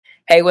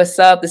Hey, what's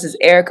up? This is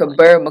Erica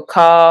Bird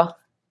McCall,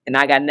 and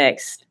I got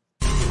next.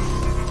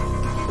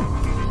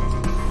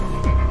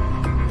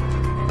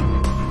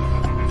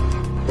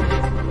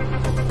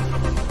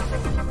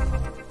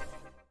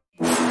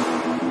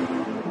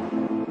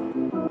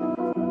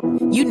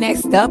 You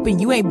next up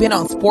and you ain't been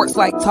on Sports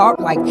Like Talk.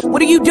 Like,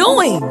 what are you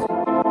doing? Hey,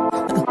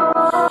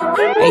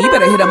 you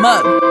better hit him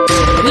up.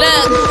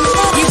 Look,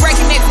 you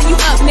breaking next and you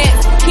up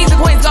next. Keep the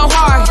queens go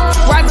hard.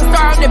 Rise and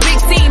star on the big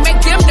scene.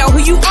 Make them know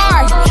who you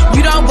are.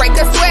 You don't break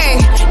a sweat.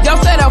 Don't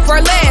settle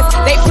for less.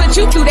 They put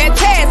you through that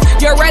test.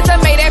 Your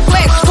resume that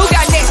flex. Who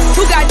got next?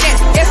 Who got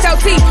next?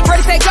 SLT, heard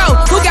it say go.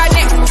 Who got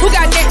next? Who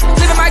got next?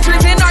 Living my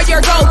dreams and all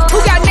your goals. Who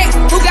got next?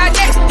 Who got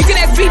next? You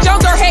can ask B.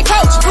 Jones or head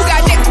coach. Who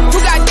got next?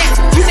 Who got next?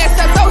 You next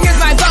up, so here's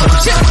my vote.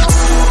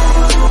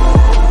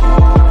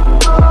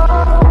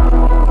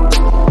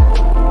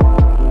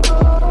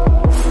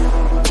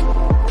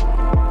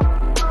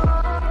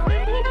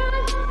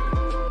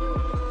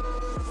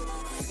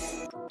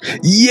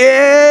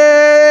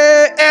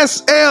 Yeah,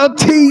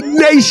 SLT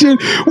Nation.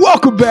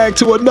 Welcome back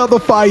to another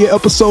fire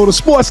episode of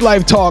Sports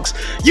Life Talks.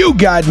 You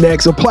got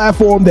next, a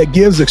platform that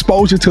gives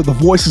exposure to the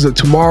voices of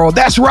tomorrow.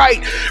 That's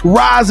right,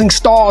 rising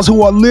stars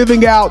who are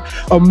living out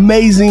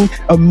amazing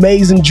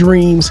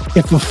dreams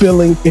and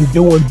fulfilling and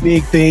doing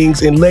big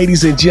things. And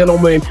ladies and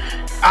gentlemen,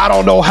 I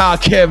don't know how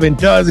Kevin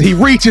does it. He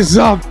reaches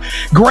up,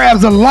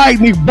 grabs a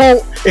lightning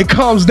bolt, and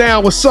comes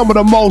down with some of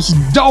the most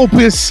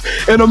dopest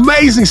and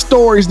amazing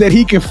stories that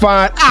he can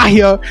find. Out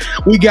here,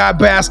 we got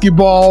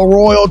basketball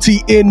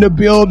royalty in the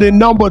building.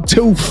 Number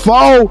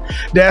 24.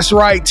 That's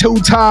right,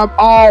 two-time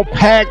All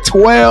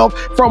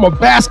Pac-12 from a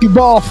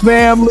basketball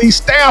family.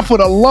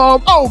 Stanford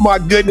alum. Oh my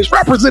goodness,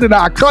 represented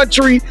our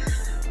country.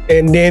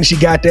 And then she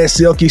got that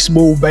silky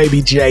smooth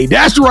baby J.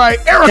 That's right,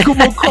 Erica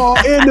McCall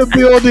in the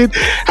building.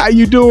 How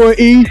you doing,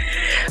 E?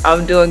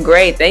 I'm doing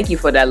great. Thank you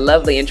for that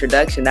lovely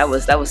introduction. That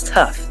was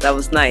tough. That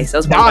was nice. That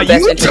was one of the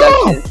best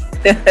introductions.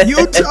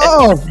 You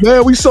tough,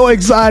 man. We so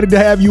excited to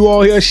have you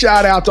on here.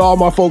 Shout out to all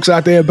my folks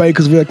out there in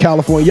Bakersfield,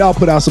 California. Y'all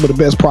put out some of the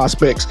best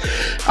prospects.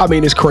 I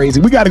mean, it's crazy.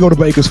 We got to go to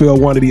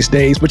Bakersfield one of these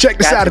days. But check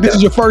this out. If this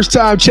is your first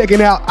time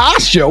checking out our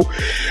show,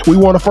 we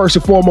want to first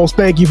and foremost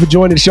thank you for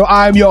joining the show.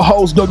 I am your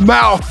host, the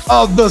mouth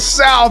of the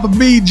South,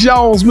 B.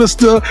 Jones,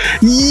 Mr.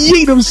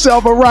 Yeet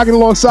himself. I'm rocking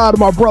alongside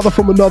of my brother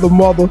from another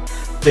mother,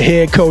 the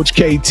head coach,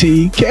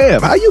 KT.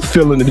 Kev, how you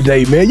feeling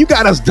today, man? You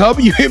got us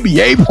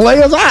WNBA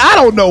players? I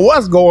don't know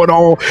what's going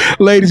on,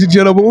 ladies and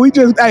gentlemen. We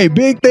just,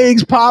 big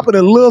things popping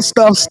and little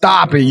stuff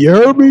stopping. You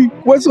heard me?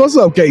 What's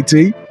up,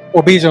 KT?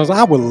 Well, B. Jones,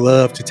 I would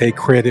love to take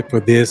credit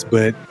for this,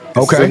 but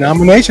this is a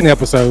nomination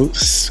episode.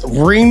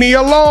 Ring the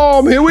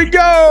alarm. Here we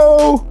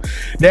go.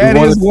 That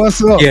is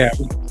what's up. Yeah.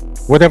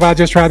 Whatever I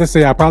just tried to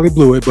say, I probably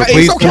blew it. But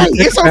please,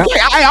 it's okay.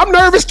 I'm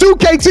nervous too,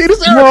 KT. There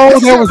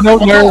was no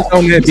nerves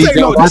on that.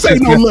 This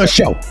ain't no little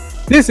show.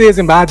 This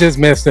isn't, but I just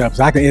messed up,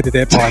 so I can edit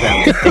that part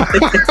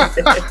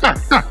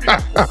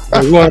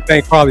out. We want to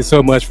thank Carly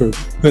so much for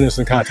putting us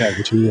in contact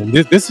with you. And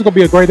this is going to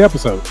be a great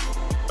episode.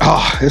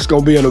 Oh, it's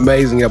gonna be an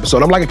amazing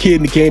episode. I'm like a kid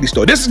in the candy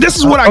store. This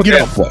is what I get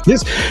up for.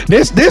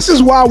 This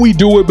is why we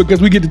do it,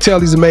 because we get to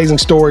tell these amazing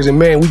stories. And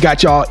man, we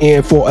got y'all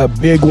in for a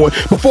big one.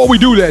 Before we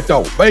do that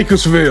though,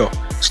 Bakersfield,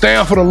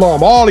 Stanford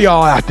alum, all of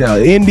y'all out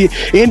there,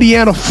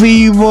 Indiana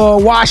Fever,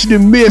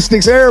 Washington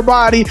Mystics,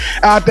 everybody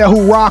out there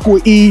who rock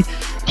with E,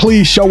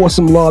 please show us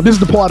some love. This is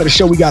the part of the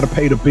show we got to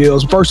pay the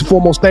bills. First and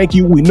foremost, thank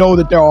you. We know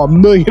that there are a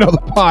million other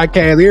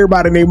podcasts.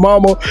 Everybody and their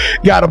mama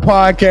got a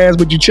podcast,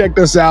 but you checked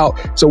us out,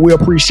 so we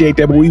appreciate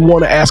that. But we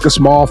want to ask a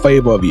small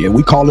favor of you, and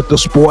we call it the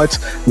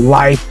Sports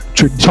Life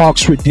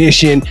Talks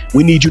Tradition.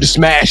 We need you to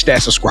smash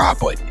that subscribe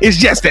button. It's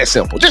just that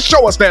simple. Just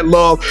show us that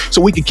love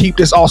so we can keep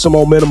this awesome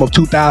momentum of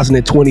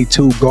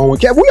 2022 going.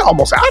 Kev, we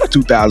almost out of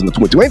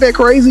 2022. Ain't that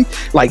crazy?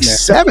 Like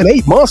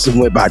 7-8 months have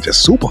went by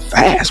just super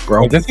fast,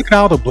 bro. Just look at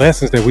all the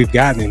blessings that we've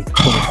gotten in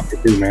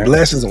 2022, man.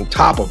 Blessings on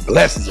top of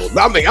blessings.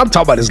 I mean, I'm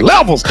talking about his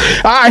levels.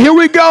 All right, here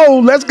we go.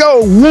 Let's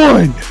go.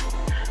 1,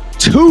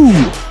 2,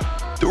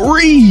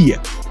 3.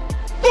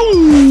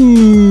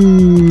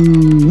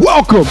 Boom.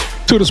 Welcome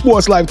to the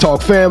Sports Life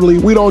Talk family.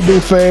 We don't do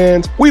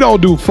fans. We don't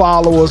do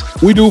followers.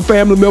 We do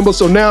family members.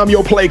 So now I'm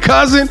your play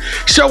cousin.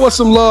 Show us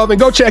some love and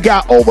go check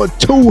out over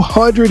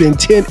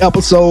 210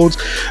 episodes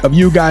of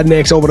You Got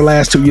Next over the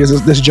last 2 years.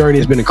 This journey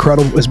has been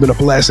incredible. It's been a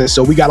blessing.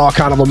 So we got all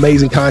kind of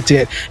amazing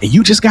content, and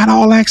you just got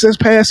all access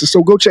passes.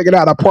 So go check it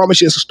out. I promise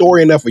you, it's a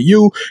story enough for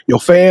you, your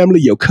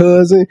family, your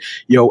cousin,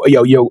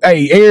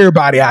 hey,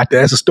 everybody out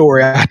there. It's a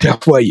story out there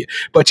for you.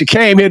 But you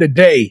came here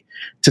today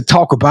to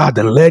talk about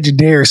the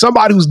legendary,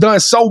 somebody who's done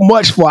so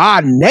much for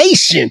our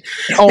nation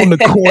on the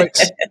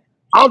courts.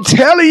 I'm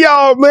telling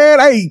y'all, man.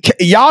 Hey,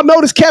 y'all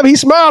notice Kevin?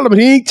 He's smiling, but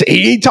he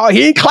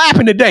ain't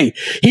clapping today.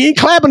 He ain't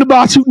clapping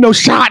about shooting no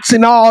shots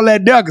and all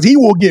that, because he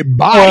will get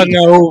bodied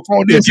on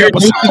this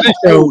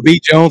episode.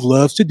 B. Jones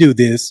loves to do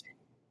this.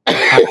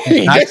 I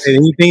not said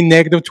anything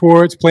negative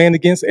towards playing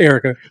against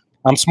Erica.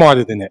 I'm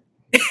smarter than that.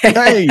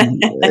 Hey,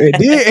 and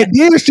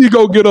then she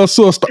go get her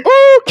sister.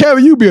 Oh,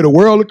 Kevin, you be in a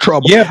world of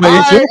trouble. Yeah, but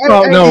it's your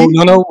fault. No.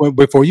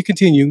 Before you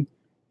continue,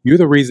 you're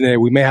the reason that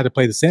we may have to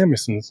play the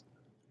Samuelsons.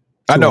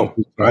 I know.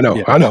 We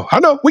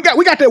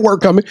got that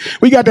work coming.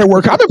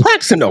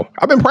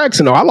 I've been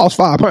practicing though. I lost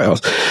 5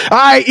 pounds. All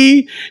right,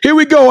 E, here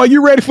we go. Are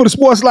you ready for the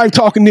Sports Life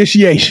Talk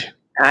initiation?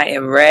 I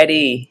am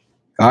ready.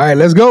 All right,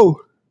 let's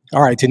go.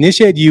 All right, to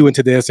initiate you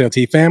into the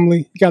SLT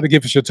family, you got to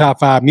give us your top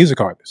 5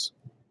 music artists.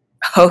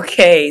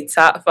 Okay,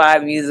 top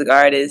 5 music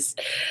artists.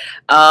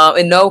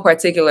 In no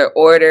particular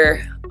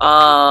order.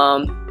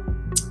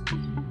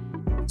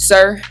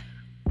 Sir,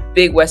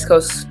 big West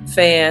Coast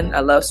fan.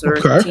 I love Sir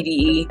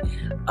TDE.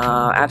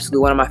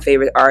 Absolutely one of my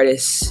favorite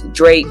artists.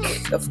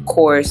 Drake, of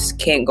course,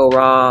 can't go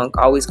wrong.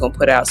 Always gonna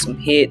put out some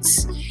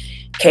hits.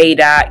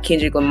 K-Dot,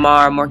 Kendrick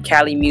Lamar, more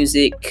Cali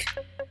music.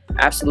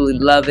 Absolutely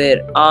love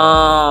it.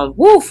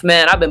 Woof,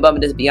 man, I've been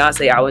bumping this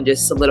Beyonce album,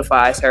 just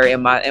solidifies her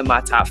in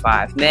my top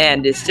 5.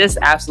 Man, this just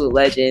absolute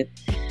legend.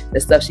 The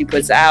stuff she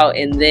puts out.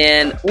 And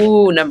then,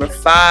 number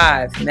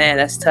 5. Man,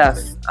 that's tough.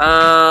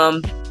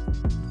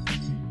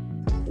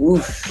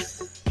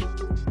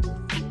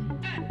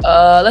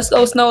 Let's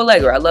go Snow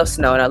Allegra. I love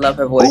Snow and I love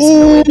her voice.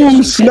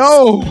 Ooh,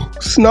 Snow.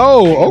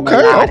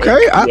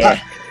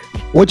 Okay.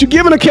 What you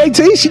giving her,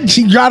 KT?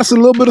 She got us a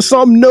little bit of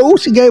something new.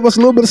 She gave us a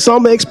little bit of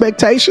some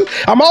expectation.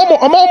 I'm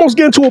almost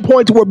getting to a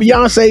point to where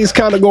Beyonce is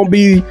kind of gonna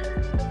be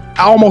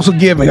almost a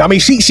given. I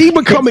mean, she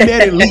becoming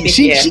that elite.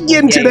 She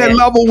getting to that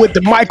level with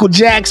the Michael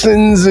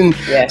Jacksons and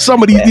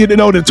some of these, the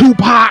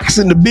Tupacs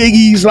and the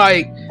Biggies.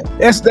 Like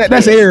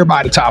that's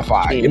everybody top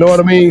 5. You know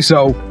what I mean?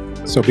 So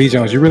B.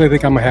 Jones, you really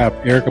think I'm gonna have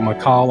Erica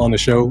McCall on the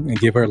show and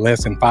give her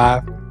less than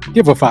 5?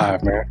 Give her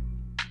 5, man.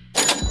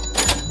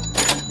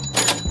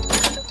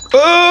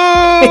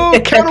 Oh,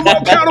 count them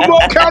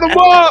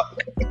up.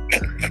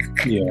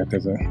 Yeah,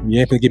 because you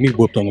ain't gonna get me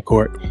whooped on the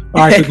court.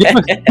 All right,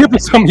 so give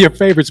us some of your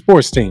favorite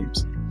sports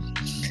teams.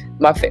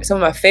 Some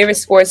of my favorite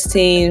sports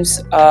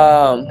teams,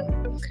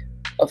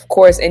 of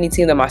course, any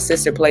team that my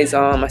sister plays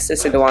on. My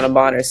sister, DeWanna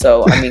Bonner.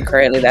 So, I mean,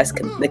 currently that's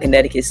the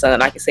Connecticut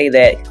Sun. I can say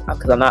that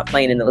because I'm not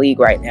playing in the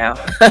league right now.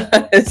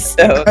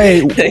 So,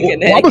 hey, I'm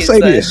gonna say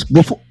this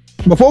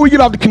before we get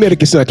off the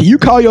Connecticut Sun. Can you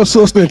call your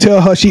sister and tell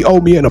her she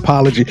owed me an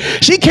apology?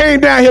 She came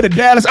down here to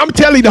Dallas. I'm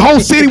telling you, the whole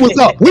city was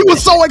up. We were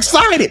so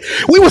excited.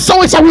 We were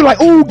like,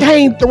 "Ooh,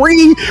 game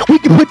 3. We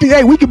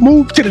can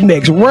move to the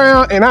next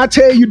round." And I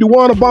tell you,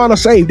 DeWanna Bonner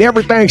saved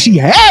everything she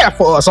had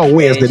for us on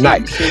Wednesday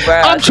night.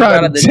 I'm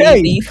trying to tell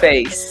you,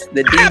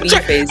 the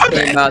DB face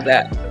came out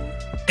that.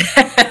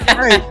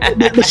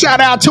 But shout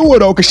out to her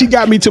though, because she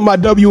got me to my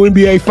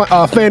WNBA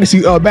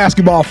fantasy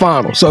basketball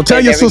final. So tell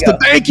your sister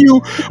thank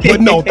you, but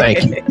no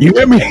thank you. You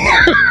hear me?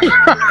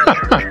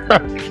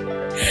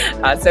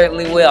 I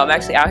certainly will. I'm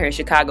actually out here in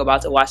Chicago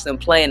about to watch them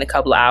play in a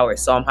couple of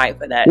hours, so I'm hyped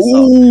for that.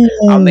 So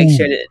I'll make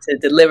sure to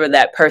deliver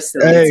that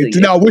personally to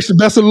you. I wish the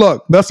best of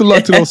luck. Best of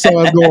luck to those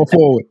Suns going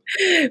forward.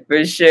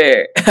 For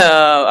sure.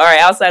 All right,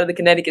 outside of the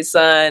Connecticut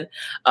Sun,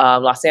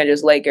 Los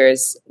Angeles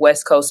Lakers,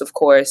 West Coast, of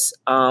course,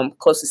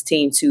 closest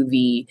team to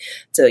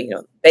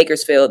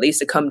Bakersfield. They used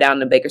to come down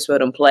to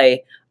Bakersfield and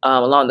play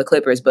along the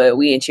Clippers, but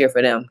we didn't cheer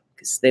for them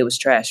because they was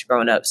trash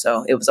growing up.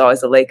 So it was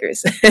always the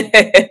Lakers.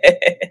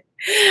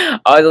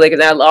 Always the Lakers.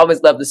 I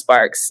always loved the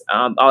Sparks.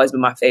 Always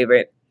been my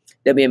favorite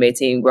WNBA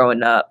team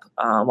growing up.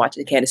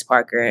 Watching Candace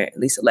Parker and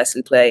Lisa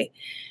Leslie play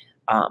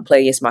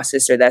against my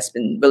sister. That's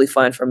been really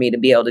fun for me to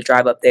be able to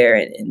drive up there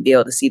and be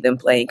able to see them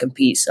play and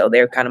compete. So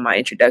they're kind of my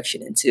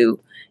introduction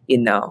into,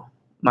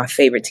 my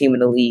favorite team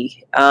in the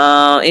league.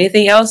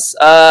 Anything else?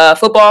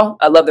 Football.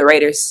 I love the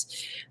Raiders.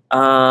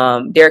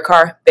 Derek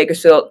Carr,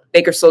 Bakersfield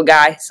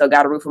guy. So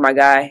got to root for my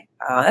guy.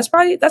 That's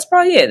probably it.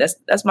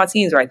 That's my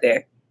teams right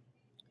there.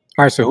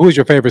 All right, so who is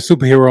your favorite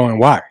superhero and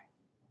why?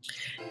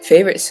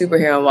 Favorite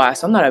superhero and why?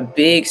 So I'm not a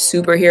big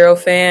superhero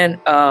fan.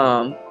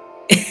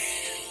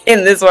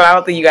 In this one, I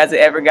don't think you guys have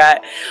ever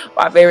got.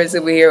 My favorite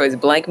superhero is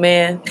Blank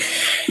Man.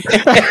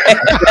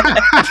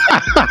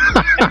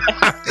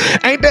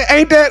 Ain't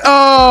that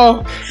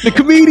the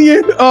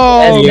comedian?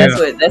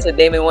 That's what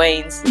Damon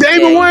Wayans.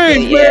 Damon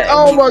Wayans, man.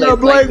 Oh my God,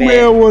 Blank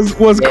Man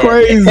was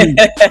crazy.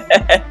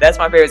 That's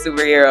my favorite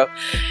superhero.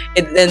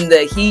 And then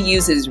he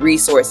uses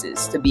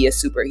resources to be a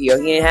superhero.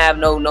 He didn't have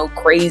no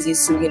crazy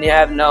suit. He didn't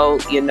have no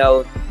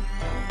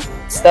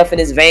stuff in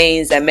his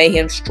veins that made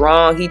him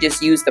strong. He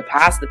just used the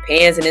pots, the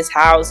pans in his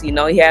house. He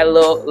had a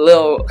little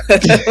little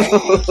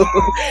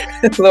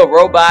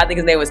robot. I think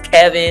his name was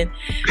Kevin.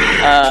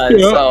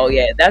 So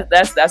yeah,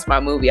 that's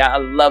my movie. I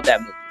love that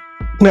movie.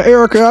 Now,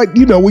 Erica,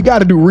 we got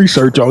to do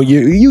research on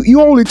you.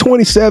 You only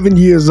 27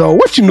 years old.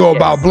 What you know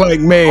about Blank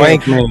Man?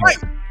 Blank Man.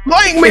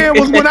 Blank Man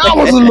was when I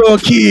was a little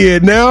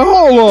kid. Now,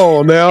 hold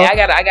on. Now, yeah,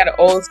 I got an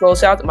old school.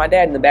 Shout out to my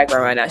dad in the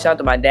background right now. Shout out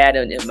to my dad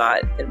and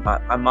my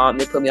mom.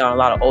 They put me on a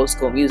lot of old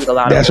school music.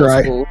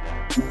 School.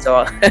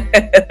 So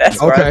that's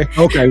okay. Right.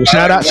 Okay. Well,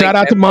 shout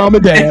out to mom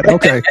and dad.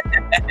 Okay.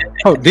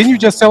 Oh, didn't you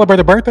just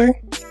celebrate a birthday?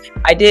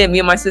 I did. Me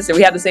and my sister,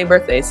 we have the same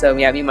birthday. So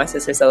yeah, me and my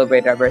sister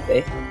celebrated our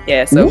birthday.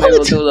 Yeah. So maybe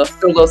we'll do a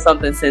little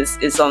something since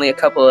it's only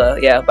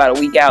about a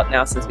week out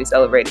now since we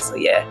celebrated. So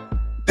yeah.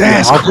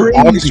 That's crazy.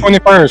 August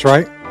 21st,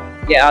 right?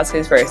 Yeah,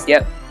 August 1st.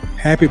 Yep.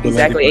 Happy belated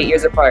Exactly, 8 birthday.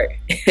 years apart.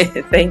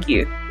 Thank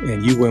you.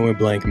 And you went with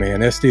blank, man.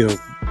 That still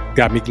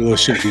got me a little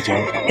shook, B.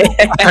 Jones.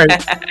 All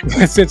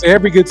right. Since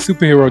every good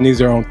superhero needs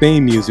their own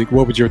theme music,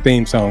 what would your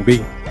theme song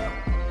be?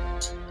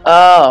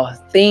 Oh,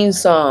 theme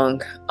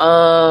song.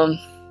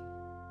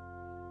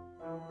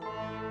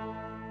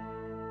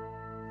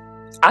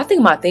 I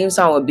think my theme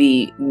song would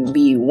be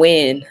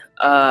 "Win"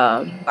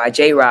 by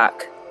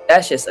J-Rock.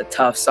 That's just a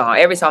tough song.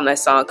 Every time that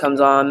song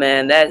comes on,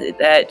 man,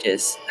 that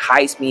just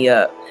hypes me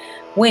up.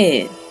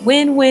 Win.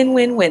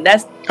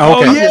 That's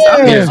Okay. I'm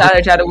Yeah.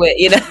 just trying to win.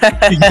 You know,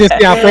 You just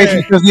see our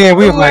faces because then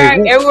we was like,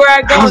 everywhere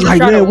I go, I was I'm like,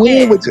 trying to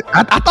man, win.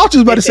 I thought you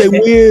was about to say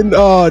win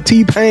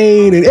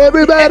T-Pain and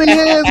everybody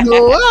is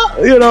go up,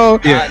 you know.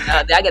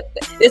 Yeah. I get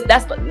this.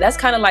 That's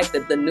kind of like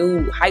the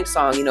new hype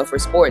song, you know, for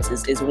sports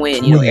is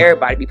 "Win." You know, Win.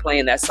 everybody be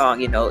playing that song.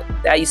 You know,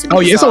 that used to be. Oh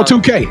the yeah, it's on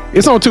song. 2K.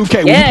 It's on 2K.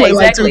 When you Yeah, play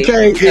exactly. like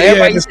 2K, So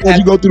everybody used to as you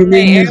have- go through the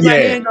Hey, menus,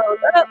 everybody yeah. goes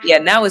up. Yeah,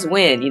 now it's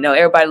 "Win." You know,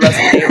 everybody loves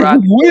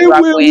J-Rock.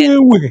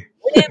 Win.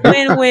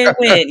 Win.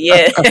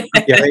 Yeah.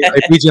 yeah, hey,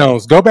 B.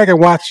 Jones, go back and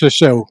watch the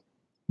show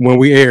when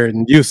we aired,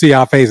 and you see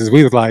our faces.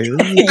 We was like,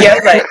 Yeah,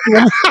 like,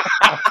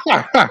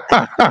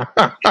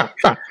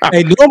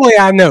 hey, normally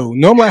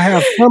I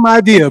have some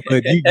idea,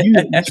 but you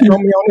know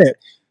me on that.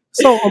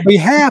 So on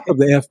behalf of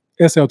the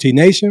SLT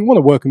Nation, I want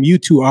to welcome you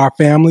to our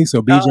family.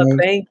 So B. oh, Jones,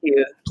 thank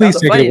you. please That was a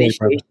take funny it away,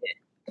 brother. initiation.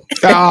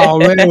 Oh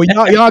man, well,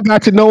 y'all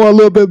got to know her a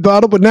little bit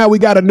better, but now we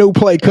got a new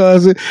play,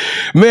 cousin.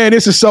 Man,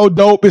 this is so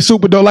dope. It's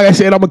super dope. Like I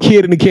said, I'm a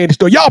kid in the candy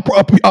store. Y'all,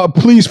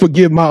 please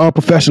forgive my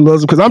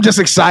unprofessionalism because I'm just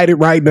excited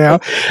right now.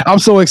 I'm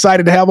so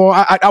excited to have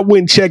on. I went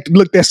and checked,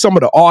 looked at some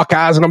of the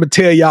archives, and I'm gonna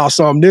tell y'all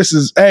something. This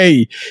is,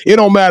 it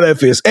don't matter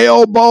if it's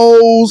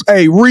elbows,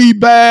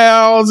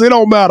 rebounds. It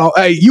don't matter.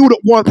 Hey, you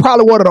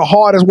probably one of the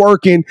hardest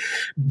working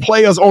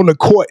players on the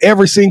court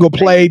every single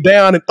play,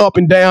 down and up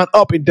and down,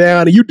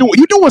 and you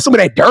doing some of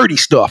that dirty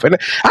stuff. And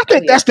I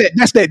think that's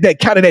that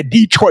kind of that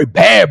Detroit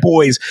bad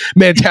boys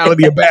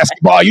mentality of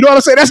basketball. You know what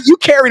I'm saying? You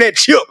carry that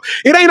chip.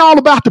 It ain't all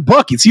about the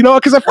buckets, you know?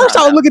 Because at first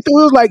I was looking through,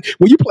 it was like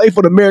when you play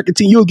for the American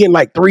team, you were getting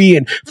like 3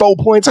 and 4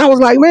 points. I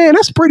was like, man,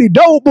 that's pretty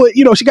dope. But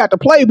you know, she got to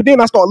play. But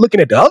then I started looking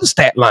at the other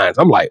stat lines.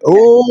 I'm like,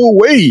 oh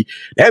wait,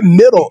 that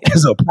middle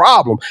is a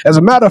problem. As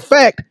a matter of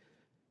fact,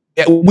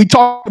 we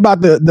talked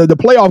about the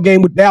playoff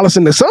game with Dallas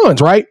and the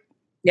Suns, right?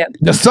 Yep.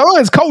 The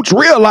Suns coach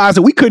realized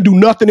that we couldn't do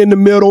nothing in the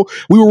middle.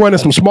 We were running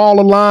some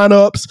smaller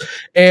lineups,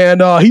 and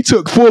he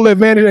took full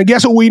advantage. And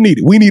guess what we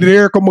needed? We needed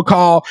Erica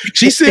McCall.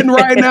 She's sitting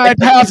right now at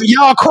the house, and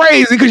y'all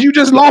crazy because you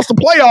just lost the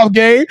playoff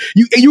game.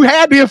 You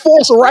had the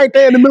enforcer right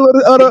there in the middle of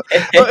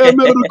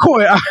the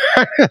court.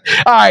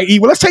 All right, E,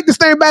 well, let's take this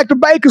thing back to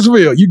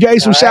Bakersfield. You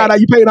gave some shout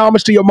out. You paid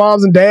homage to your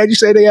moms and dads. You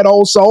say they had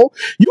old soul.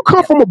 You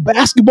come from a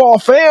basketball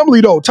family,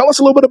 though. Tell us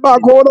a little bit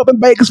about growing up in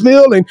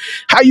Bakersfield and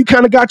how you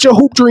kind of got your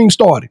hoop dream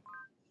started.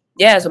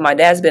 Yeah, so my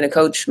dad's been a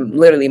coach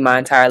literally my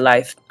entire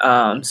life.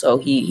 So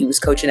he was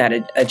coaching at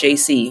a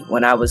JC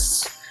when I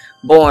was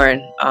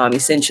born,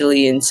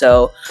 essentially. And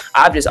so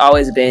I've just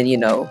always been, you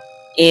know,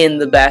 in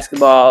the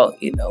basketball,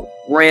 you know,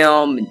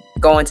 realm, and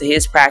going to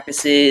his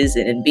practices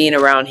and being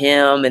around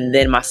him. And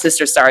then my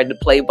sister started to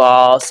play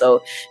ball.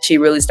 So she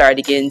really started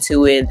to get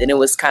into it. Then it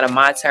was kind of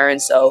my turn.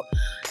 So,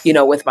 you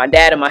know, with my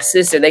dad and my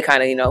sister, they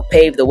kind of, you know,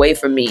 paved the way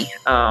for me,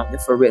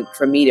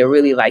 for me to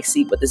really like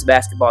see what this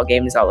basketball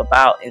game is all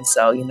about. And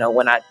so, you know,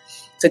 when I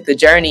took the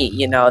journey,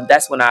 you know,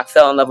 that's when I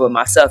fell in love with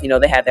myself. You know,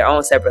 they had their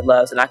own separate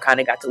loves, and I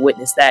kind of got to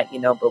witness that, you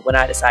know. But when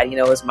I decided, you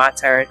know, it was my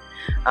turn,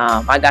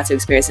 I got to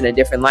experience it in a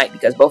different light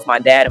because both my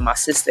dad and my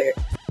sister,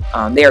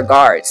 they're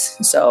guards.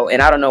 So,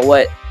 and I don't know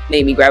what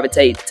made me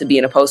gravitate to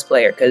being a post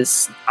player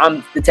because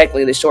I'm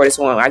technically the shortest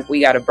one.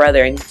 We got a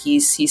brother, and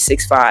he's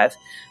 6'5".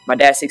 My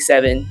dad's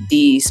 6'7".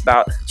 D's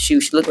she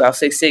look about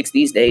 6'6"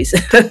 these days.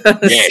 Yeah,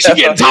 so,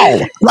 she getting tall.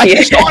 Like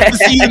you started the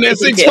season at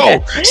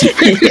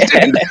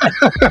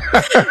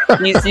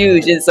 6'4". He's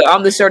huge. And so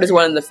I'm the shortest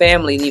one in the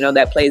family, you know,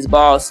 that plays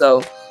ball.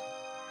 So,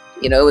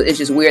 you know, it's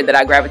just weird that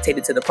I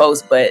gravitated to the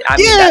post, but I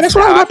mean, that's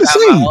what I was about to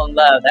say. My own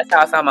love. That's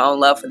how I found my own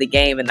love for the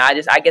game. And I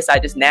guess I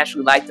just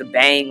naturally like to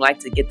bang, like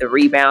to get the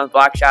rebounds,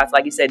 block shots,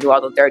 like you said, do all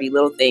the dirty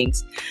little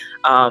things.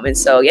 And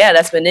so, yeah,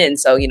 that's been it. And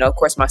so, you know, of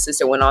course, my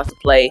sister went on to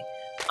play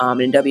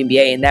in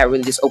WNBA, and that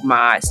really just opened my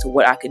eyes to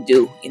what I could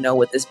do, you know,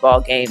 with this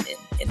ball game.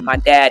 And my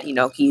dad, you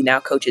know, he now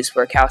coaches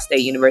for Cal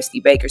State University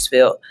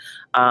Bakersfield.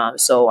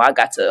 So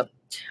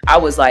I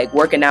was like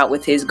working out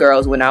with his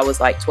girls when I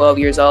was like 12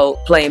 years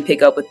old, playing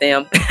pickup with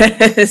them.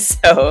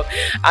 So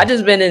I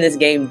just been in this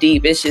game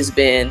deep. It's just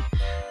been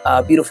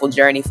a beautiful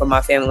journey for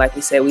my family. Like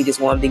we said, we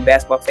just one big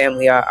basketball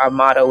family. Our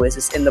motto is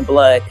it's in the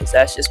blood, because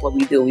that's just what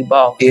we do. We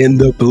ball. In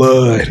the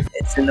blood.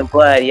 It's in the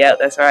blood. Yeah,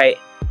 that's right.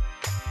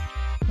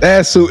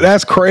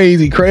 That's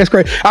crazy. Crazy.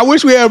 I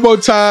wish we had more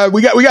time.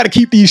 We got to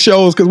keep these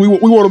shows because we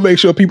want to make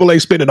sure people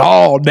ain't spending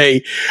all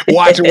day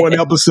watching one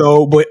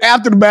episode. But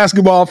after the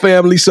basketball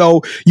family,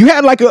 so you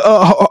had like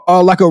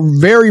a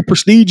very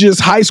prestigious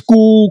high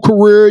school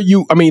career.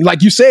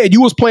 Like you said,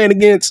 you was playing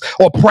against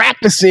or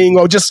practicing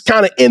or just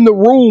kind of in the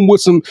room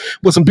with some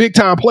big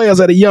time players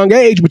at a young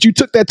age. But you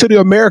took that to the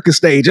American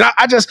stage. And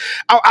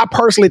I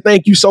personally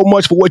thank you so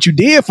much for what you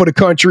did for the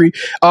country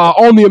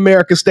on the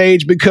American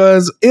stage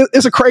because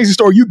it's a crazy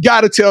story. You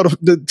got to tell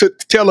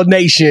tell a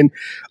nation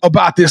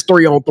about this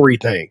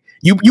 3-on-3 thing.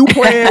 You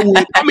playing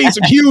with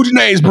some huge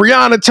names: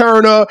 Brianna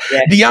Turner,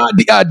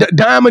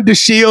 Diamond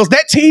DeShields.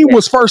 That team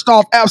was first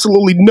off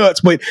absolutely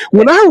nuts. But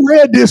when I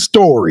read this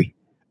story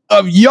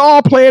of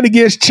y'all playing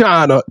against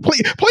China,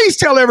 please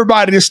tell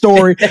everybody this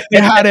story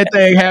and how that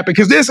thing happened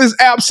because this is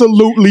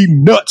absolutely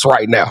nuts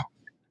right now.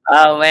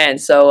 Oh man,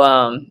 so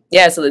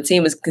so the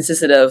team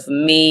consisted of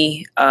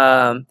me,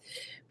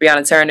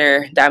 Brianna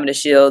Turner, Diamond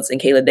DeShields, and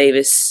Kayla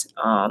Davis,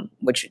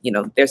 which,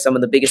 they're some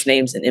of the biggest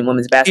names in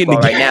women's basketball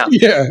right now.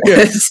 Yeah.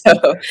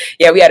 So,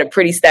 we had a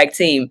pretty stacked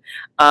team.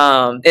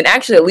 And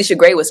actually, Alicia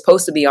Gray was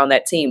supposed to be on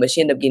that team, but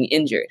she ended up getting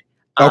injured.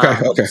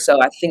 Okay. So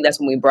I think that's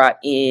when we brought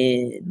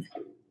in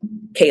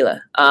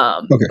Kayla.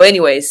 But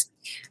anyways,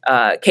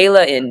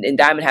 Kayla and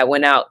Diamond had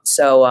went out,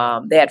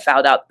 so they had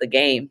fouled out the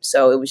game.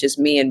 So it was just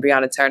me and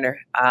Brianna Turner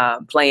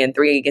playing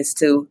 3 against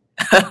 2.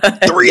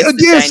 3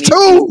 against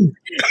 2.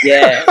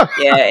 Yeah.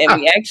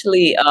 And we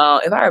actually,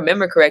 if I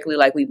remember correctly,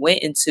 like we went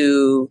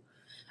into,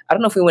 I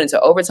don't know if we went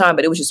into overtime,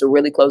 but it was just a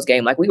really close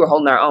game. Like we were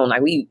holding our own.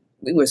 Like we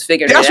was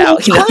figuring it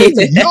out.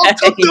 Crazy. Y'all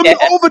took them to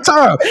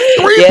overtime.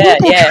 3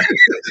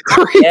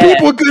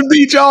 people couldn't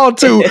beat y'all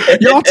 2.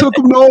 Y'all took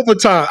them to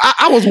overtime.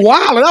 I was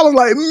wild, and I was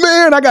like,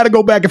 man, I got to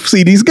go back and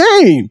see these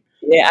games.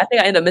 Yeah, I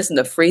think I ended up missing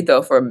the free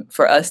throw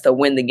for us to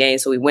win the game,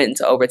 so we went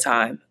into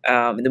overtime,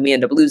 and then we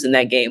ended up losing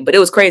that game. But it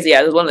was crazy.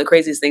 It was one of the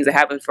craziest things that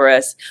happened for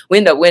us. We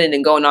ended up winning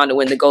and going on to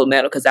win the gold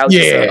medal because that was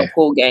just a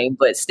pool game.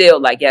 But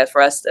still,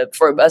 for us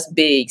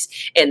bigs,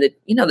 and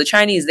the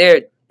Chinese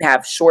there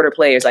have shorter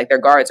players, like their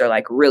guards are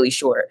like really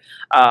short.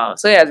 I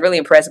was really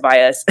impressed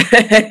by us.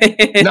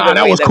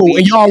 That was cool.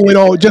 And y'all went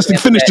on just to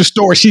finish the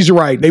story. She's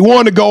right. They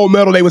won the gold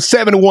medal. They were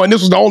 7-1.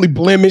 This was the only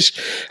blemish.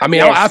 I mean,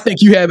 yes. I think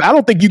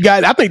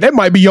that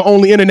might be your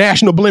only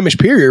international blemish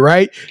period,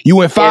 right? You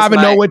went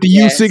 5-0 at the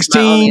U16.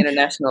 My only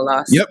international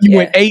loss. Yep. You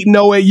went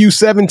 8-0 at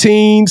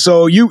U17.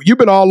 So you've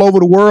been all over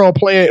the world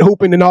playing,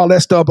 hooping and all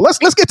that stuff. But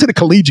let's get to the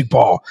collegiate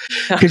ball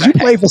because you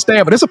played for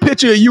Stanford. There's a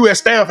picture of you at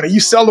Stanford and you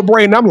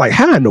celebrating. I'm like,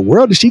 how in the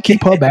world does she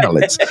keep her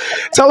balance?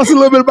 Tell us a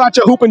little bit about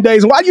your hooping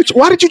days. Why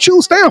did you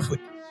choose Stanford?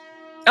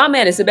 Oh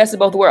man, it's the best of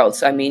both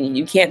worlds. I mean,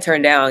 you can't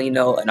turn down,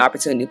 an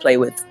opportunity to play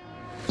with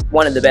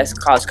one of the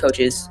best college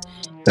coaches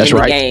in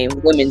the game,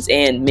 women's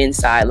and men's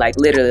side. Like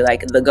literally,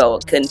 like the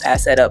GOAT. Couldn't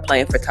pass that up.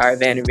 Playing for Tara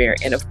Vanderveer,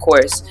 and of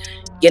course,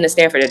 getting a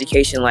Stanford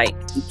education. Like,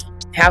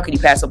 how could you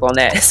pass up on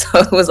that? So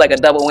it was like a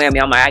double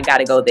whammy. I'm like, I got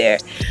to go there,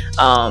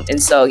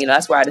 and so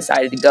that's where I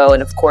decided to go.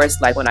 And of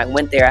course, like when I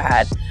went there, I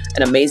had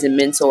an amazing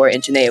mentor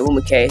in Janae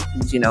Awumake,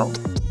 who's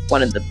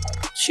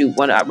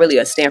really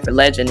a Stanford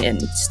legend and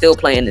still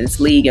playing in this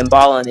league and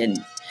balling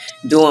and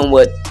doing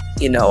what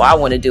I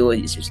want to do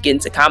is just get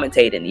into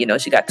commentating.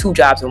 She got 2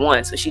 jobs in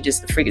one, so she's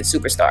just a freaking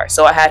superstar.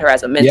 So I had her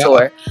as a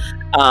mentor,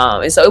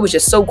 and so it was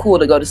just so cool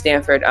to go to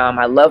Stanford.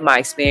 I love my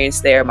experience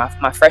there.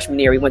 My freshman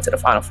year, we went to the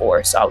Final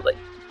Four, so I was like,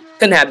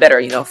 couldn't have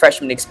better,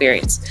 freshman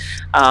experience.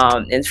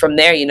 And from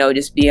there,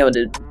 just be able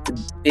to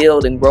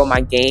build and grow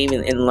my game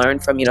and learn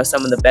from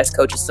some of the best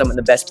coaches, some of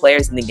the best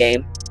players in the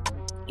game.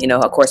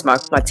 Of course, my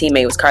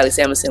teammate was Carly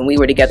Samuelson. We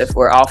were together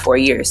for all 4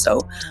 years. So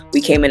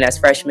we came in as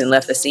freshmen,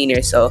 left as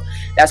seniors. So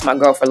that's my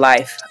girl for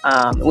life.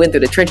 We went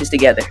through the trenches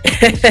together.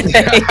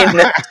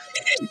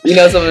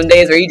 Some of the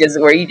days where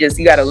you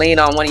got to lean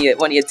on one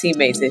of your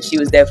teammates, and she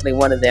was definitely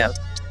one of them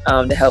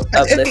to help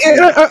uplift.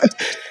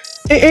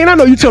 And I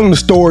know you're telling the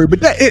story, but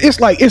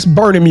it's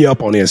burning me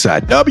up on the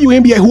inside.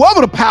 WNBA,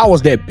 whoever the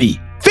powers that be,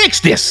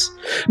 fix this,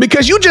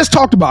 because you just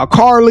talked about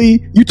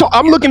Carly.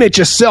 I'm looking at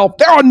yourself.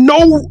 There are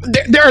no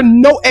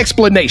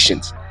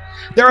explanations.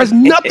 There is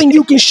nothing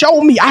you can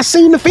show me. I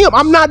seen the film.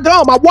 I'm not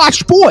dumb. I watch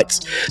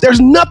sports. There's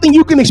nothing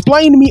you can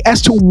explain to me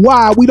as to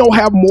why we don't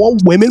have more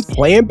women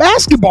playing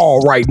basketball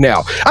right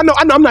now. I know.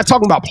 I'm not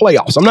talking about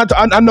playoffs.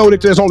 I know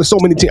that there's only so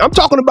many teams. I'm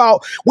talking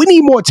about we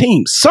need more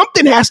teams.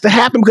 Something has to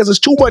happen because there's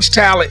too much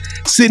talent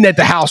sitting at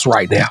the house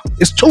right now.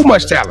 It's too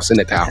much talent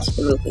sitting at the house.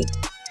 Absolutely.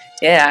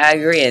 Yeah, I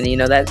agree. And,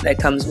 that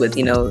comes with,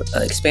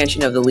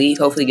 expansion of the league.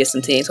 Hopefully get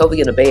some teams. Hopefully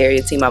get a Bay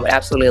Area team. I would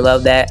absolutely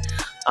love that.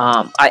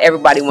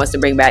 Everybody wants to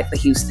bring back the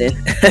Houston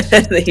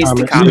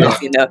Comets.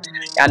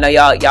 I know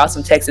y'all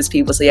some Texas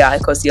people, so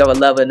of course y'all would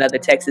love another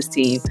Texas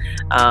team.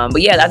 But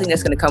I think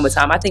that's going to come with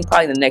time. I think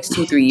probably in the next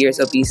 2-3 years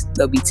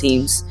there'll be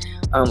teams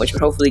which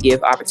would hopefully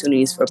give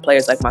opportunities for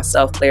players like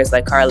myself, players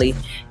like Carly,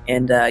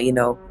 and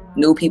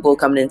new people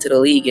coming into the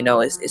league.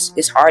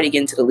 It's hard to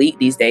get into the league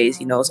these days.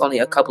 It's only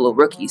a couple of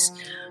rookies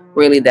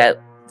really that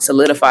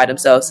solidified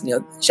themselves.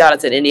 Shout out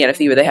to the Indiana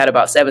Fever. They had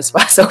about 7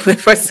 spots open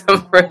for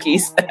some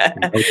rookies,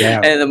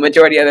 and the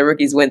majority of the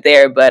rookies went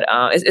there. But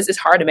it's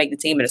hard to make the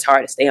team, and it's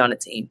hard to stay on the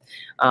team.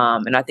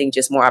 And I think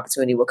just more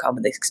opportunity will come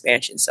with this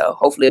expansion. So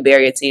hopefully a Bay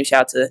Area team.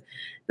 Shout out to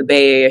the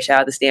Bay Area.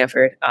 Shout out to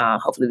Stanford.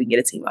 Hopefully we can get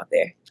a team out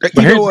there.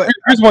 But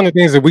here's one of the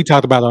things that we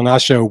talked about on our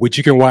show, which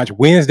you can watch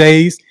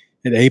Wednesdays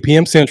at 8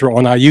 p.m. Central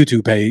on our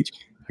YouTube page.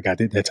 I got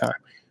it that time.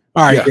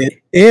 All right. Yeah.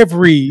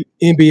 Every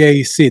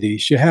NBA city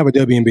should have a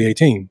WNBA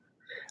team.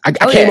 I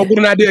came up with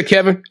an idea,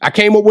 Kevin. I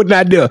came up with an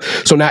idea.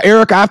 So now,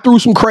 Eric, I threw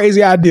some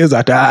crazy ideas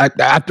out there.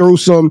 I threw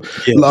some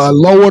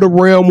lower the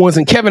rim ones,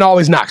 and Kevin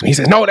always knocks me. He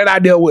says, "No, that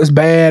idea was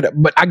bad,"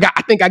 but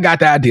I think I got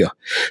the idea.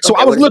 So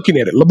I was looking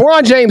at it.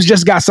 LeBron James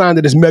just got signed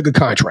to this mega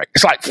contract.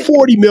 It's like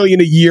 $40 million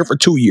a year for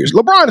 2 years.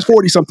 LeBron is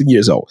 40-something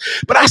years old.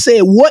 But I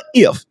said, what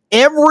if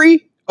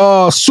every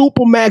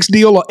super max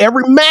deal or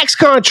every max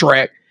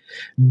contract,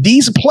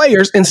 these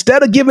players,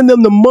 instead of giving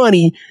them the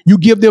money, you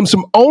give them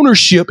some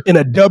ownership in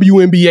a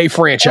WNBA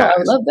franchise?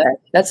 I love that.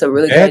 That's a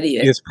really good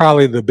idea. It's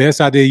probably the best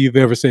idea you've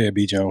ever said,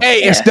 B. Jones.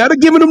 Hey, instead of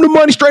giving them the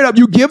money straight up,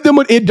 you give them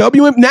in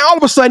WNBA. Now all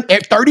of a sudden,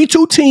 at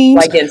 32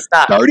 teams,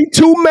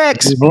 32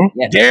 max,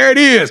 there it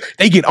is.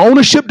 They get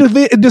ownership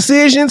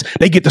decisions.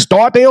 They get to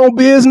start their own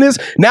business.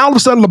 Now all of a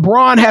sudden,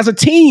 LeBron has a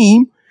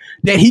team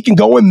that he can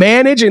go and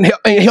manage and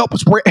help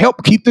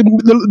keep the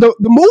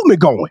movement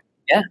going.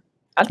 Yeah.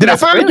 Did I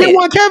finally get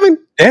one, Kevin?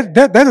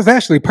 That is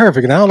actually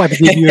perfect, and I don't like to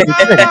give you any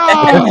credit.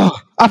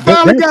 I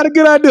finally got a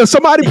good idea.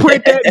 Somebody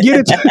print that. Get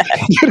it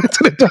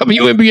to the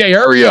WNBA.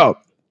 Hurry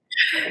up.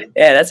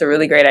 Yeah, that's a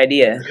really great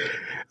idea.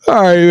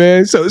 All right,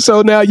 man.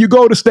 So now you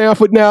go to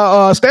Stanford.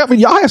 Now, Stanford,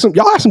 y'all had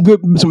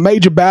some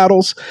major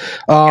battles,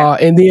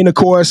 and then of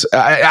course,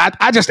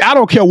 I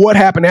don't care what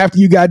happened after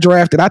you got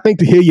drafted. I think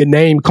to hear your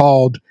name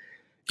called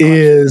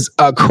is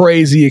a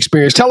crazy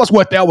experience. Tell us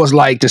what that was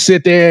like to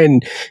sit there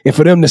and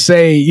for them to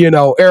say,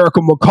 Erica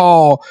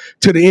McCall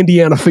to the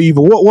Indiana Fever.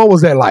 What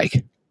was that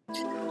like?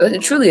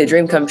 It's truly a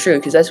dream come true,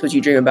 because that's what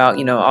you dream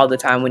about, all the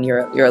time when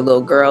you're a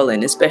little girl,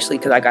 and especially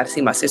because I got to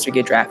see my sister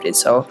get drafted.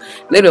 So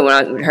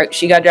literally when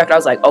she got drafted, I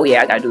was like, oh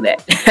yeah, I got to do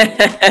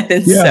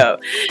that.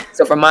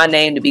 So for my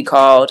name to be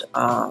called,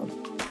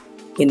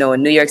 in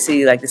New York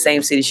City, like the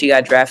same city she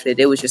got drafted,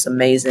 it was just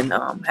amazing.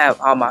 Have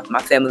all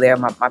my family there,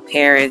 my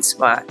parents,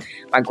 my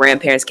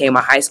grandparents came,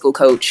 my high school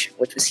coach,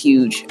 which was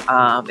huge.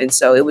 And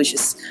so it was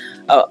just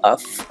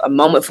a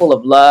moment full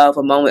of love,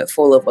 a moment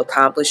full of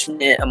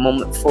accomplishment, a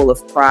moment full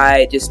of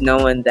pride, just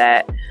knowing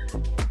that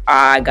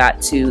I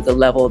got to the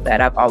level that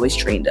I've always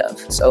dreamed of.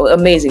 So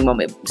amazing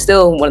moment.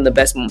 Still one of the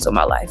best moments of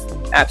my life.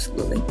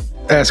 Absolutely.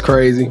 That's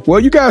crazy. Well,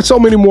 you got so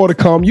many more to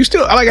come. You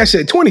still, like I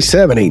said,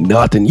 27 ain't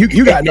nothing.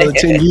 You got another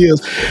 10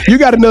 years. You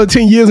got another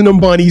 10 years in them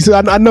bunnies.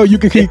 I know you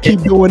can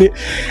keep doing it.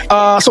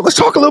 So let's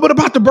talk a little bit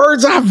about the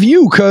bird's eye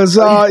view, because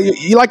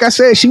like I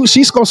said,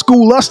 she's going to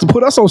school us to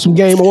put us on some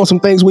game on some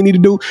things we need to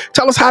do.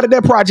 Tell us, how did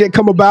that project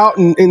come about,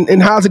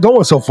 and how's it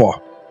going so far?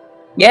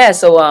 Yeah,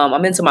 so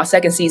I'm into my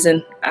second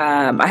season.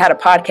 I had a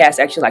podcast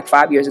actually like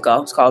 5 years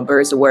ago. It's called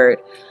Bird's the Word.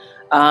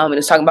 And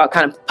it's talking about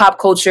kind of pop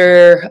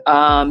culture,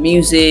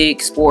 music,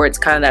 sports,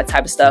 kind of that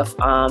type of stuff.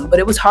 But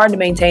it was hard to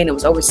maintain. It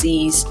was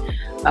overseas.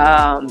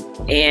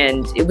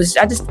 And it was,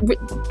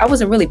 I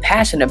wasn't really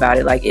passionate about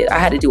it. Like I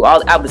had to do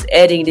I was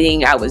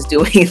editing, I was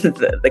doing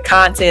the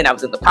content, I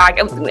was in the podcast,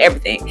 I was doing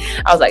everything.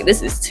 I was like,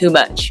 this is too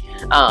much.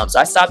 So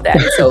I stopped that.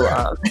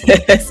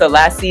 So, so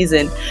last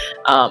season,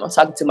 I was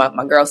talking to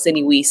my girl,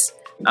 Sydney Weiss.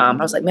 I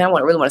was like, man, I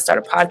really want to start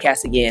a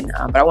podcast again,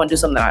 but I want to do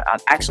something that I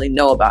actually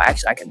know about,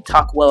 I can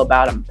talk well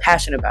about, I'm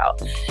passionate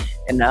about,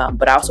 and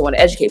but I also want to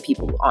educate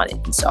people on it.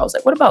 And so I was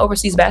like, what about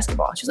overseas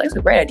basketball? She's like, it's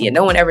a great idea.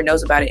 No one ever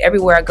knows about it.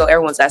 Everywhere I go,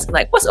 everyone's asking,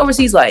 like, what's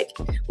overseas like?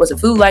 What's the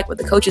food like? What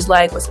the coaches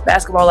like? What's the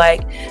basketball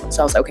like?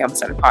 So I was like, okay, I'm gonna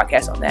start a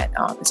podcast on that.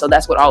 And so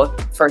that's what all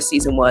the first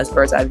season was.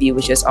 Bird's Eye View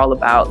was just all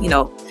about,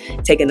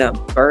 taking a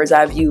bird's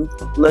eye view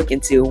look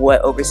into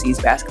what overseas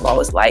basketball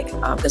was like.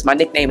 Because my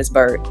nickname is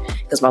Bird,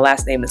 because my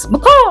last name is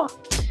McCall.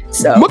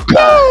 So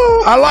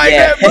McCall, I like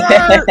that,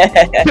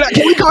 Bird.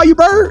 Can we call you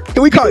Bird?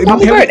 Can we call you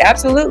Bird?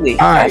 Absolutely.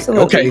 All right.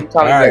 Absolutely. Okay.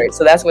 Call me Bird.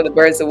 So that's where the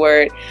Bird's the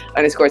Word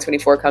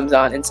 _24 comes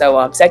on. And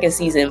so second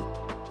season,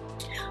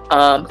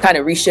 kind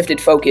of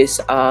reshifted focus.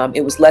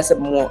 It was less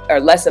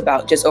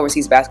about just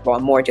overseas basketball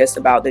and more just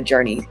about the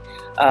journey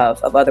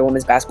of other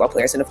women's basketball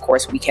players. And of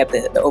course, we kept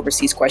the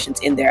overseas questions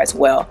in there as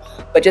well,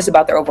 but just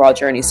about their overall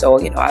journey. So,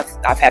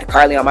 I've had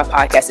Carly on my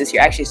podcast this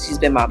year. Actually, she's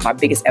been my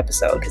biggest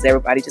episode because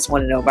everybody just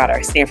wanted to know about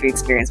our Stanford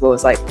experience, what it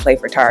was like to play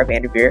for Tara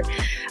Vanderveer,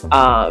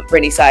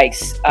 Brittany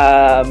Sykes,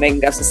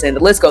 Megan Gustafson,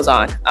 the list goes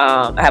on.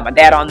 I had my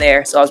dad on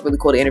there, so it was really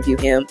cool to interview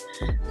him.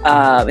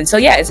 And so,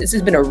 yeah, it's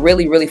just been a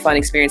really, really fun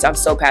experience. I'm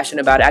so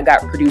passionate about it. I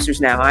got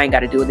producers now. I ain't got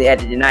to do the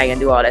editing. I ain't got to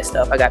do all that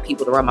stuff. I got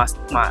people to run my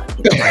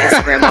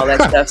Instagram, all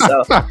that stuff.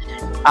 So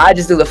I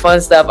just do the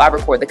fun stuff. I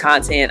record the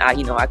content.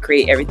 I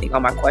create everything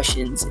on my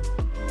questions.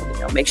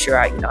 Make sure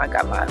I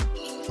got my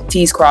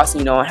T's crossed,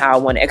 on how I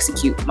want to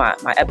execute my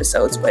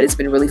episodes. But it's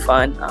been really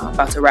fun.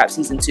 About to wrap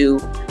season 2.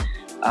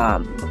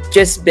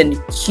 just been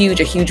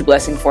a huge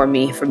blessing for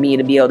me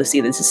to be able to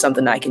see this is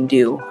something I can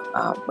do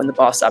when the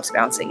ball stops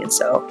bouncing. And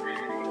so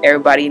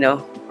everybody,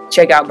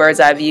 check out Bird's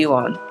Eye View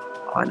on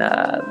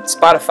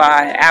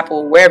Spotify,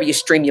 Apple, wherever you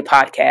stream your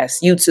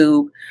podcasts,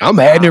 YouTube. I'm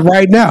adding it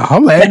right now.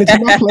 I'm adding it to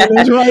my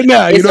playlist right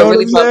now. It's a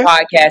really fun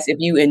podcast if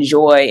you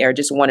enjoy or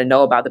just want to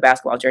know about the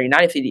basketball journey.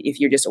 Not if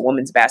you're just a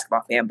women's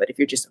basketball fan, but if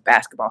you're just a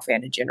basketball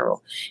fan in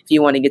general. If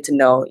you want to get to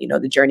know,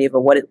 the journey of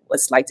what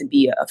it's like to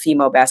be a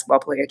female basketball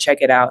player,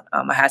 check it out.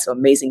 I had some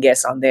amazing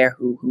guests on there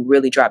who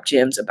really dropped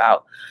gems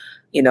about,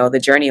 the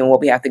journey and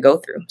what we have to go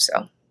through.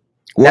 So.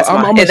 Well,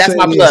 that's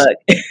my plug.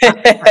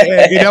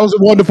 That was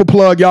a wonderful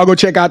plug. Y'all go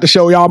check out the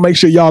show. Y'all make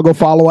sure y'all go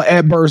follow her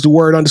at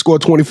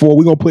birdstheword_24.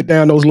 We're going to put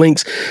down those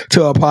links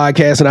to our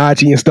podcast and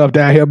IG and stuff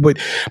down here. But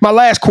my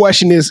last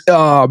question is,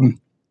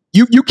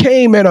 you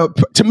came at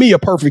to me, a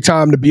perfect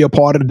time to be a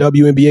part of the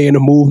WNBA and the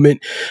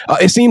movement.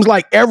 It seems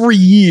like every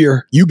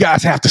year you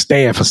guys have to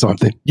stand for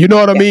something. You know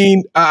what I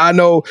mean? I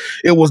know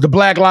it was the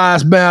Black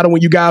Lives Matter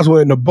when you guys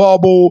were in the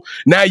bubble.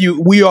 Now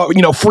we are,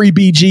 free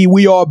BG,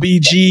 we are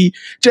BG.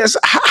 Just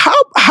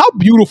how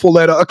beautiful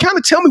that, kind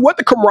of tell me what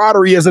the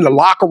camaraderie is in the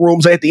locker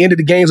rooms at the end of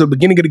the games or the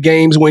beginning of the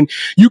games when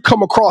you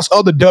come across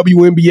other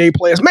WNBA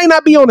players, may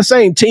not be on the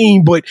same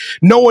team, but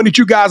knowing that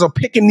you guys are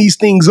picking these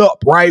things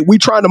up, right? We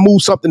trying to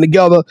move something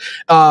together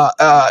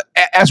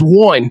as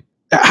one.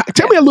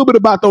 Tell me a little bit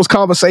about those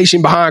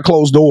conversations behind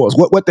closed doors,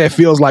 what that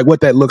feels like,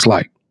 what that looks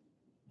like.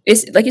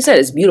 It's like you said,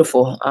 it's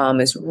beautiful.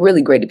 It's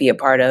really great to be a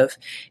part of.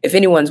 If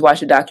anyone's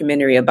watched a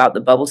documentary about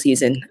the bubble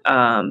season,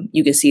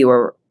 you can see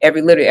where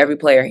literally every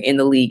player in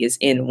the league is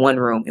in one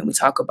room, and we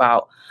talk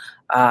about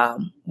how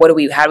do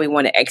we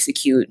want to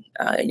execute.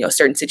 A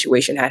certain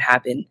situation had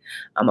happened.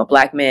 A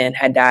black man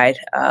had died.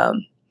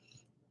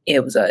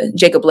 It was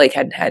Jacob Blake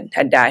had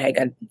died, had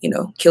got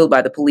killed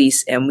by the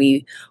police, and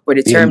we were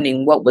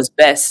determining what was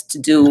best to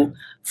do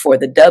for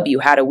the W.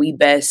 How do we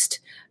best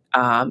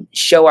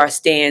show our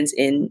stands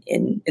in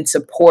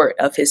support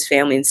of his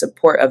family, in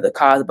support of the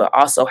cause, but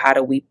also how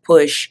do we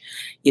push,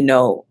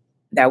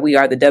 that we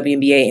are the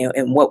WNBA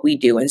and what we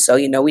do. And so,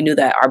 we knew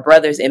that our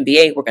brothers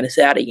NBA were going to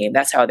sit out a game.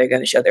 That's how they're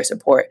going to show their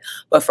support.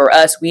 But for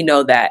us, we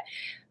know that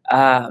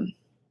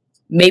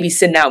maybe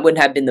sitting out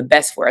wouldn't have been the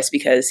best for us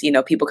because,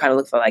 people kind of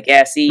look for like, they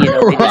just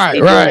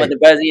dealing with the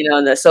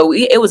brothers, so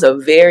it was a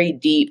very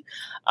deep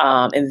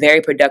and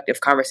very productive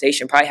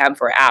conversation, probably happened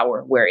for an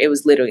hour, where it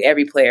was literally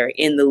every player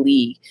in the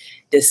league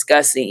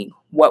discussing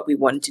what we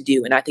wanted to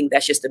do. And I think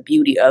that's just the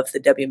beauty of the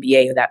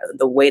WNBA, that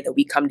the way that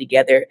we come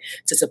together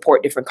to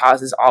support different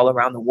causes all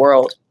around the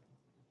world,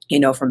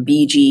 from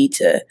BG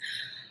to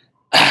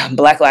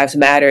Black Lives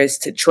Matters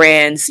to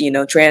trans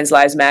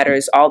Lives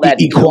Matters, all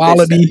that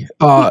equality,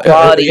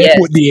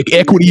 the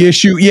equity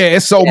issue. Yeah,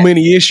 it's so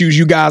many issues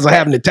you guys are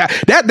having to tackle.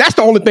 That's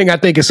the only thing I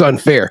think is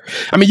unfair.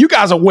 I mean, you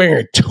guys are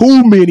wearing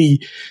too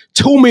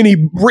many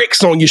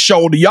bricks on your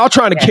shoulder. Y'all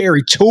trying to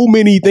carry too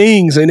many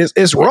things, and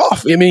it's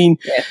rough. I mean,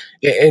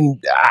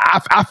 and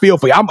I feel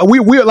for you.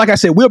 We're like I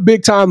said, we're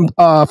big time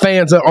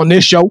fans on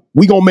this show.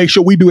 We gonna make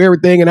sure we do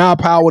everything in our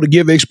power to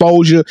give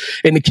exposure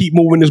and to keep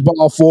moving this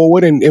ball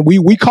forward. And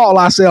we call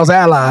ourselves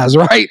allies,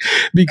 right?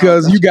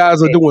 Because you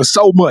guys are doing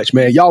so much,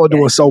 man. Y'all are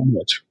doing so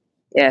much.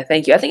 Yeah,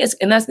 thank you. I think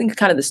that's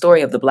kind of the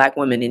story of the Black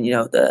women, and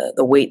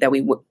the weight that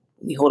we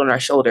hold on our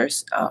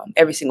shoulders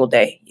every single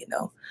day.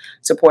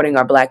 Supporting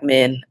our Black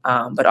men,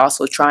 but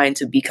also trying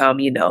to become,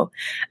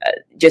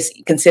 just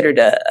considered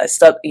a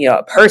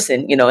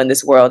person, in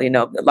this world.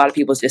 A lot of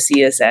people just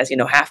see us as,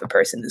 half a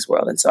person in this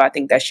world. And so I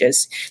think that's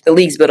just, the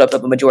league's built up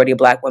of a majority of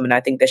Black women. I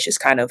think that's just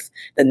kind of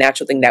the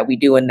natural thing that we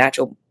do, and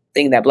natural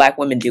thing that Black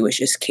women do is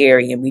just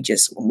carry. And we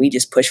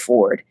just push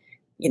forward,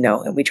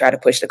 and we try to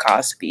push the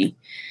cause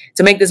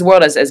to make this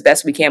world as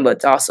best we can,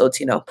 but to also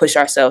to, push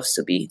ourselves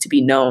to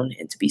be known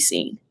and to be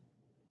seen.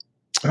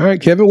 All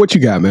right, Kevin, what you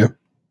got, man?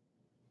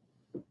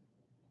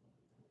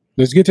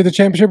 Let's get to the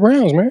championship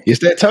rounds, man. It's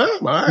that time.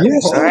 All right.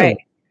 Yes. All right.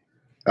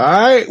 All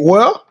right.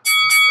 Well,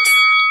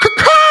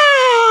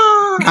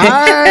 all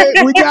right.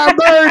 We got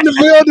Bird in the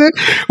building.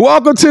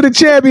 Welcome to the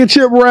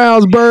championship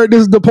rounds, Bird.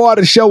 This is the part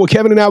of the show where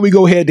Kevin and I, we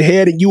go head to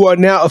head, and you are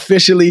now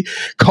officially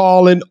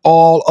calling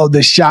all of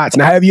the shots.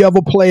 Now, have you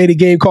ever played a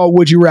game called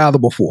Would You Rather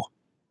before?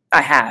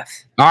 I have.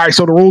 All right,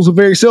 so the rules are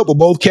very simple.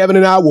 Both Kevin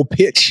and I will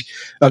pitch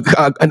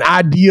an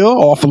idea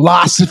or a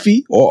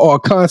philosophy or a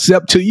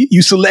concept to you.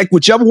 You select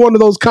whichever one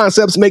of those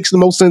concepts makes the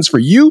most sense for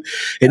you,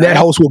 and that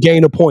host will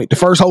gain a point. The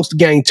first host to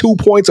gain 2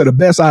 points, or the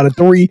best out of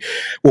 3,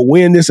 will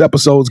win this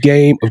episode's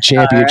game of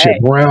championship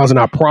rounds. And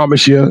I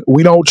promise you,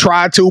 we don't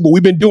try to, but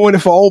we've been doing it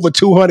for over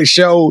 200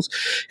 shows,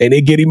 and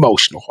it get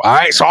emotional. All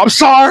right, so I'm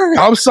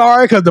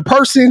sorry, because the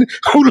person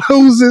who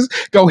loses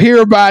go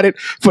hear about it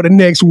for the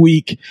next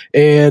week.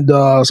 And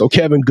so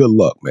Kevin, good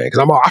luck, man. Because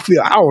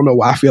I don't know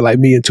why I feel like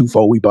me and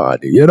Tufo, we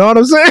bonded. You know what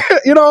I'm saying?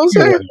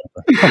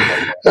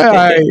 All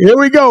right, here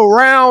we go.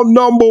 Round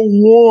number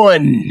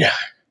 1.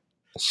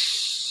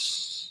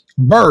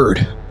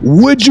 Bird,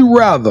 would you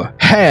rather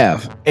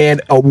have an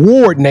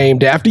award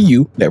named after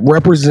you that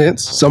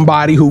represents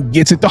somebody who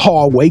gets it the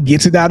hard way,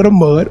 gets it out of the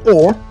mud,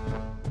 or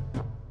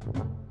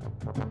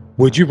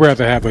would you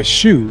rather have a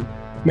shoe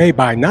made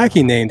by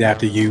Nike named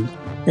after you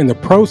and the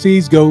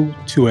proceeds go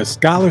to a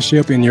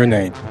scholarship in your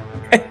name?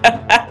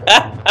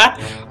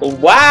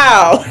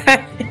 Wow.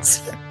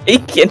 It's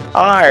freaking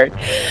hard.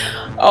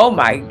 Oh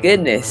my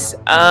goodness.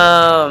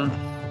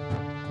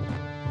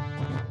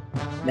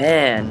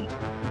 Man,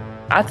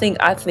 I think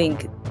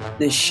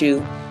the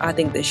shoe. I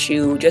think the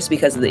shoe, just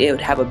because it would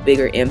have a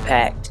bigger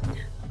impact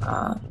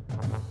on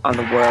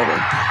the world,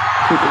 and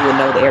people would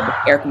know the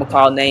Erica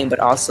McCall name, but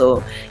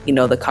also,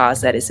 the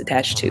cause that it's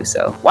attached to.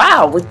 So,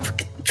 wow, with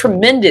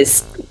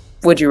tremendous.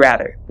 Would you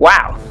rather?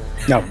 Wow.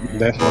 No,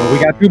 we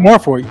got 2 more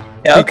for you.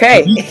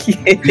 Okay.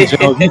 You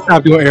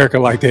stop doing Erica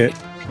like that.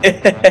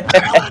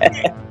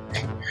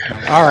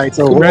 All right,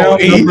 so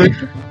round number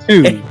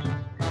 2.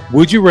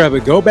 Would you rather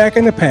go back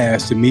in the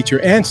past to meet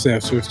your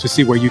ancestors to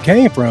see where you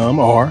came from,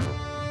 or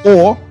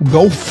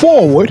go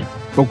forward,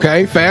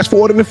 okay, fast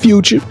forward in the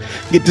future,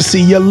 get to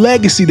see your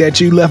legacy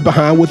that you left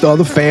behind with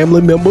other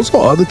family members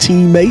or other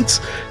teammates,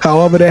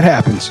 however that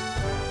happens.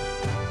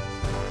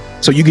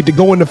 So you get to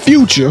go in the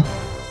future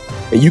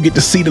and you get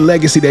to see the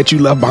legacy that you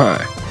left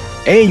behind.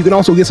 And you can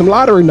also get some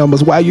lottery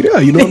numbers while you're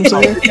there. You know what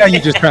I'm saying? Yeah,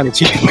 you're just trying to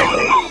cheat.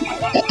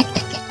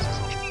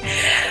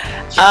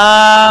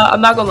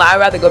 I'm not gonna lie, I'd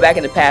rather go back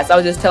in the past. I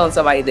was just telling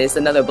somebody this,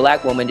 another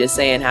black woman, just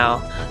saying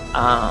how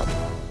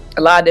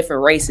a lot of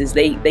different races,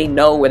 they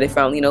know where they're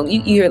from.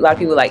 You hear a lot of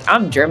people like,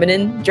 I'm German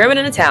and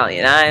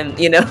Italian. I'm,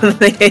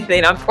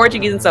 I'm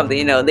Portuguese and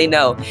something, they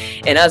know.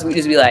 And us, we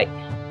just be like,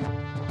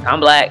 I'm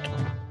black.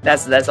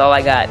 That's all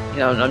I got.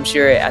 I'm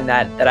sure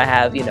that I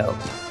have,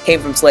 came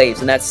from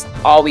slaves, and that's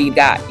all we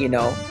got,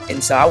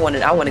 And so I want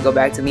to go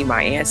back to meet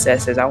my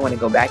ancestors. I want to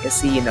go back and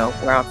see,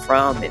 where I'm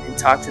from, and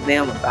talk to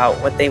them about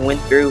what they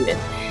went through, and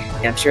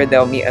I'm sure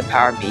they'll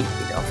empower me,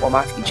 for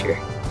my future.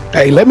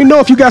 Hey, let me know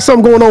if you got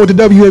something going on with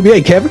the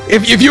WNBA, Kevin.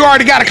 If you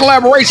already got a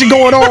collaboration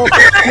going on with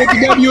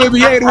the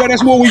WNBA, well,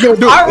 that's what we gonna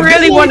do. I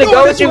really want to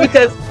go with you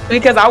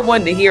because I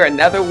wanted to hear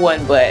another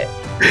one, but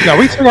no,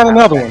 we still got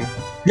another one.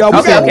 Yeah,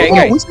 we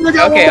still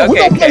got one. We're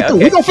gonna play through.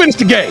 We're gonna finish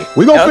the game.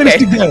 Finish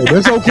the game.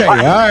 It's okay. All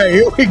right,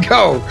 here we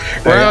go.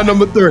 Round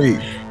number 3.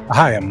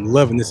 I am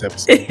loving this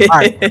episode. All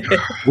right.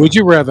 Would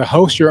you rather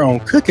host your own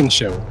cooking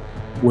show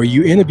where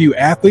you interview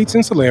athletes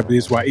and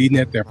celebrities while eating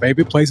at their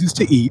favorite places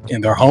to eat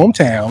in their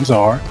hometowns,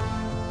 or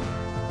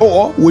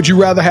would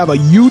you rather have a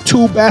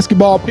YouTube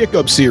basketball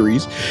pickup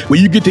series where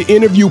you get to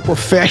interview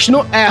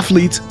professional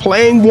athletes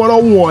playing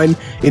one-on-one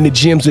in the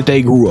gyms that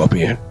they grew up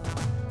in?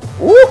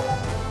 Woo!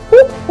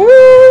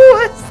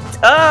 That's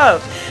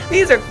tough.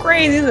 These are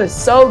crazy. These are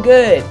so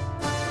good.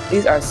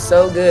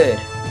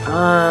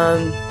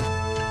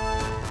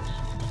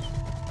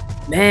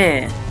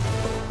 Man.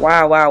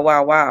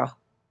 Wow.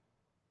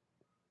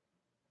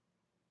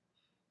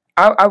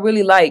 I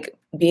really like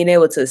being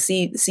able to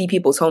see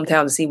people's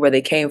hometowns and see where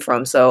they came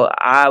from. So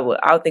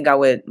I think I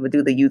would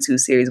do the YouTube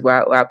series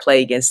where I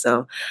play against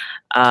them.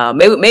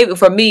 Maybe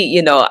for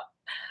me,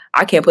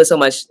 I can't put so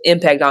much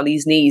impact on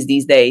these knees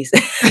these days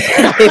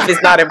if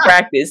it's not in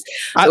practice.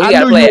 So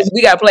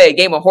we gotta play a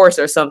game of horse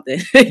or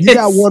something. You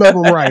got one of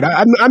them right.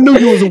 I knew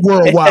you was a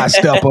worldwide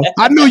stepper. These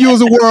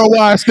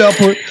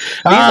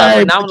are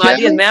phenomenal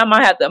ideas, man.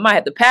 I might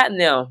have to patent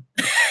them.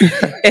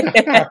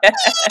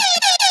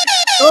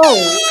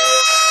 Oh,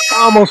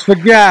 I almost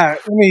forgot.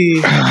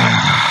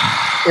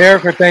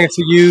 Erica, thanks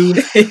to you.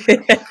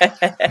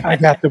 I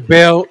got the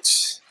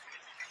belt.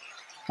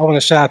 I want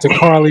to shout out to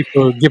Carly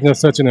for giving us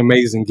such an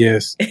amazing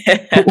guest.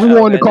 Who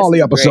won the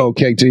Carly episode,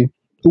 KT?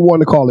 Who won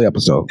the Carly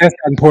episode? That's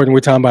not important. We're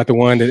talking about the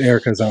one that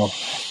Erica's on.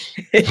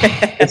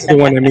 It's the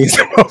one that means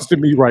the most to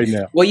me right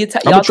now. Well,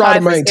 y'all try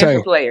to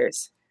maintain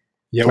players.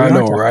 Yeah, I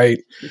know, right?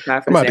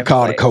 I'm about to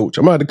call the coach.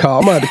 I'm about to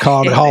call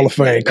the Hall of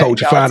Fame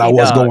coach and find out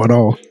what's going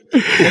on.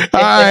 All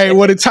right.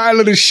 Well, the title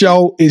of the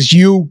show is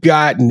You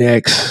Got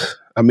Next.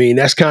 I mean,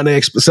 that's kind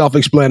of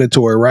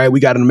self-explanatory, right? We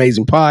got an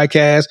amazing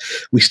podcast.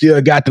 We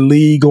still got the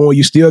league going.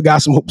 You still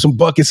got some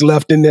buckets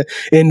left in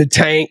the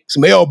tank,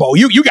 some elbow.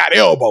 You got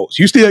elbows.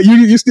 You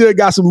still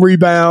got some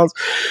rebounds.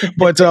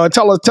 But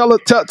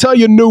tell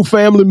your new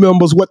family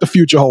members what the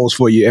future holds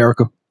for you,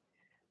 Erica.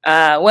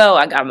 Well,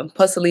 I'm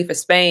supposed to leave for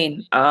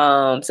Spain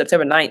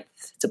September 9th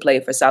to play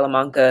for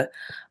Salamanca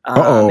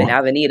in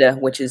Avenida,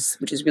 which is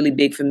really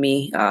big for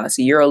me. It's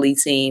a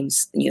EuroLeague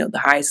teams,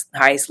 the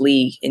highest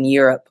league in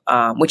Europe,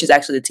 which is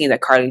actually the team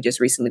that Carly just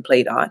recently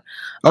played on.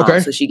 Okay.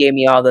 So she gave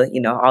me all the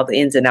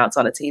ins and outs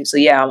on the team. So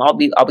yeah, I'll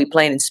be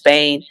playing in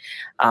Spain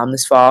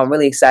this fall. I'm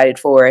really excited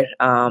for it.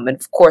 And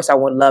of course, I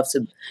would love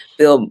to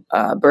build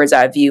Bird's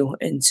Eye View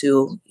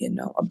into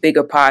a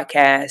bigger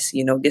podcast.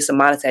 Get some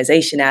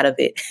monetization out of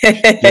it.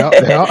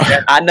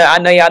 Yeah. I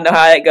know y'all know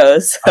how that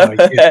goes.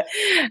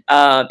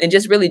 And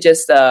just really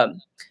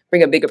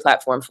bring a bigger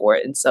platform for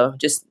it. And so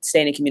just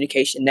staying in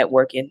communication,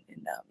 networking,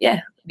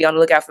 and be on the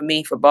lookout for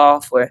me, for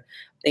ball, for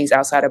things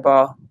outside of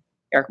ball.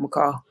 Erica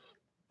McCall.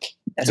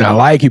 I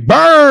like it.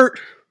 Bird.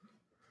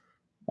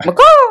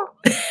 McCall.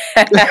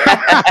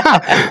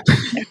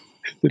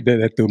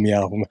 That threw me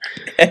off.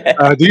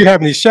 Do you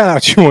have any shout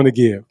outs you want to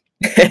give?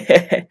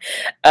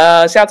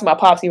 Shout out to my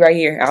pops. He right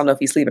here. I don't know if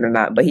he's sleeping or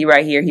not, but he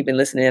right here. He been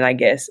listening in, I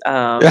guess.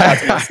 Shout out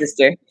to my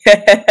sister.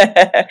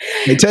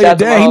 They tell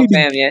you,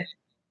 Dad,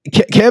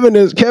 Kevin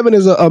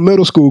is a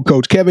middle school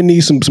coach. Kevin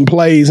needs some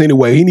plays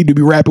anyway. He need to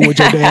be rapping with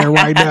your dad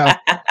right now.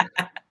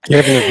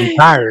 Kevin is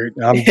retired.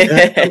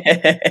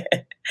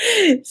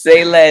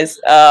 Say less.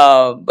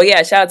 But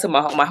yeah, shout out to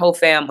my whole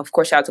fam. Of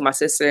course, shout out to my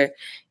sister.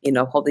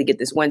 Hope they get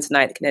this win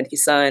tonight, the Connecticut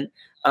Sun.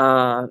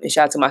 And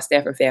shout out to my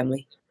Stanford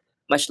family.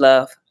 Much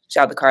love.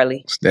 Shout out to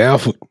Carly.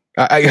 Stanford.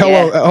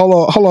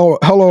 Hold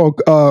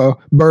on,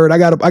 Bird. I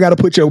gotta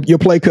put your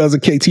play cousin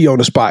KT on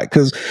the spot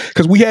because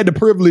we had the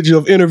privilege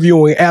of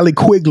interviewing Allie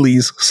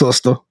Quigley's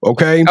sister.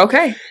 Okay.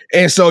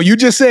 And so you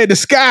just said the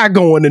sky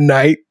going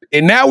tonight,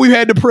 and now we've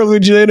had the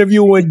privilege of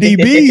interviewing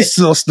DB's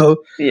sister.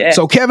 Yeah.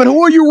 So Kevin,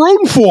 who are you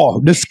rooting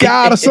for? The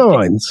sky or the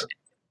Suns?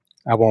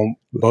 I want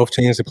both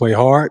teams to play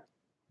hard.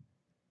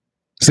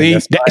 See,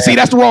 that's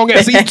the wrong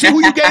answer. See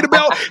who you gave the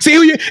belt?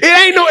 It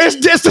ain't no, it's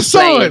just the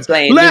Suns.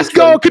 Let's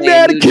go,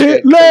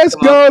 Connecticut. Let's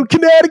go,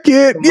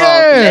 Connecticut.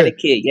 Yeah.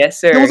 Connecticut. Yes,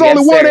 sir. There was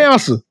only one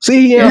answer.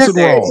 See, he answered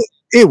wrong.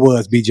 It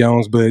was B.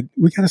 Jones, but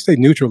we got to stay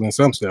neutral in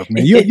some stuff,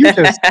 man. You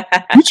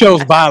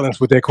chose violence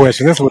with that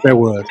question. That's what that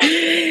was.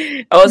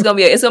 Oh, it's gonna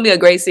be a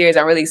great series.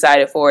 I'm really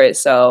excited for it.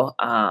 So,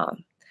 of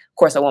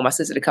course, I want my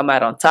sister to come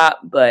out on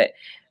top, but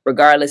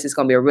regardless, it's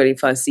going to be a really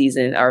fun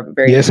season, or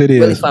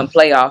really fun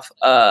playoff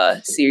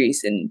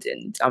series, and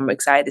I'm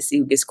excited to see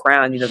who gets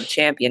crowned, the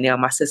champion.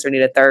 My sister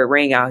need a third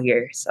ring out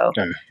here, so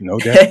no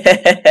doubt.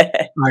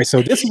 All right,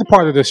 so this is the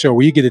part of the show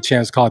where you get a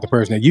chance to call out the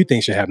person that you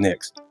think should have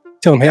next.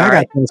 Tell them, hey, I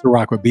got a chance to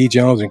rock with B.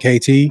 Jones and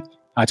KT.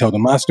 I told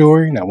them my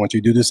story, and I want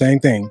you to do the same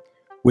thing.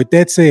 With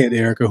that said,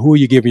 Erica, who are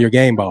you giving your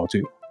game ball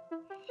to?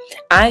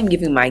 I'm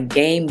giving my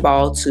game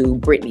ball to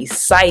Brittany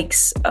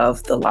Sykes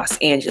of the Los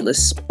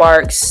Angeles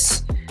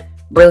Sparks.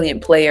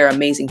 Brilliant player,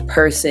 amazing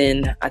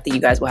person. I think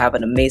you guys will have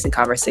an amazing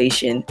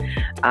conversation.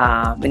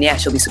 And yeah,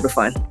 she'll be super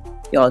fun.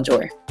 Y'all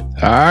enjoy.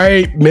 All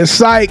right, Miss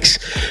Sykes,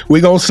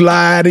 we're going to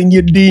slide in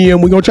your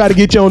DM. We're going to try to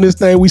get you on this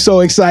thing. We're so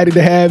excited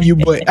to have you.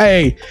 But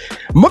hey,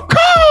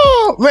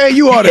 McCall, man,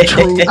 you are the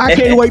truth. I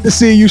can't wait to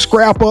see you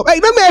scrap up. Hey,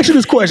 let me ask you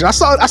this question. I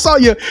saw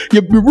your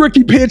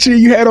rookie picture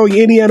you had on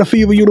your Indiana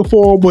Fever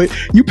uniform, but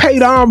you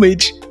paid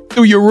homage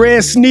through your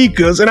red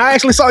sneakers, and I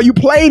actually saw you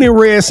playing in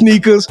red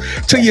sneakers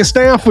to your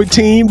Stanford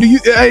team. Do you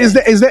is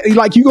that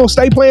like you gonna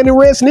stay playing in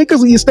red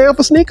sneakers or your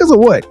Stanford sneakers or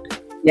what?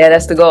 Yeah,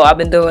 that's the goal. I've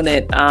been doing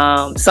it.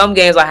 Some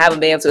games I haven't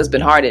been able to. It's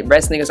been hard.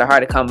 Red sneakers are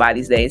hard to come by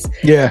these days.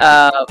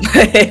 Yeah.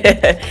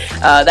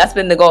 That's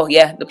been the goal.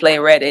 Yeah, to play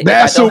in red.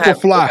 That's super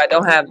fly. If I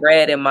don't have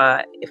red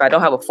if I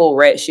don't have a full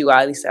red shoe,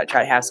 I at least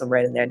try to have some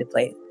red in there to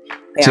play.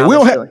 See, we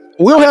don't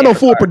have no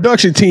full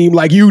production team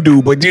like you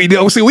do, but see,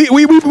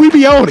 we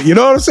be on it. You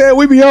know what I'm saying?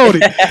 We be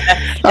on it.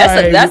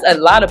 That's a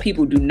lot of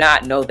people do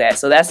not know that,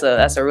 so that's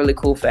a really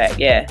cool fact.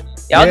 Yeah,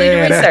 y'all do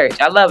your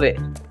research. I love it.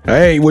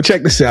 Hey, well,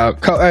 check this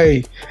out.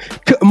 Hey,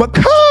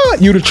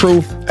 McCall, you the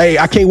truth. Hey,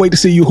 I can't wait to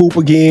see you hoop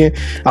again.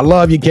 I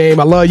love your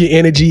game. I love your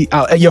energy.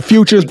 Your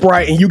future is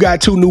bright, and you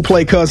got two new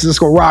play cousins that's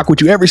going to rock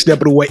with you every step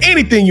of the way.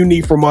 Anything you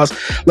need from us,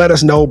 let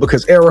us know,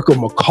 because Erica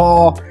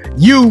McCall,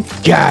 you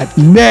got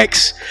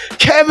next.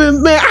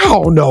 Kevin, man, I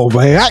don't know,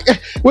 man.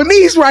 When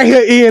these right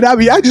here end,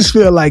 I just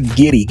feel like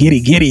giddy.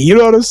 You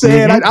know what I'm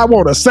saying? Mm-hmm. I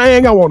want to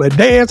sing. I want to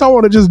dance. I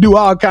want to just do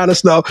all kind of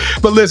stuff.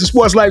 But listen,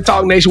 Sports Life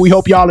Talk Nation, we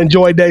hope y'all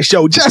enjoyed that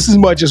show just as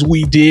much as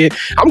we did.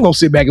 I'm going to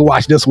sit back and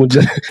watch this one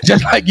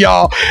just like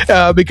y'all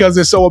because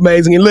it's so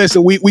amazing. And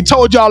listen, we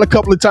told y'all a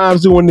couple of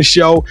times during the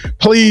show,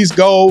 please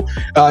go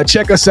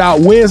check us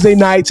out Wednesday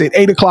nights at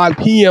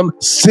 8:00 p.m.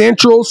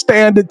 Central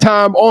Standard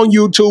Time on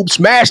YouTube.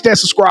 Smash that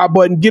subscribe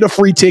button. Get a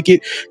free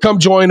ticket. Come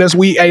join us.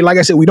 Like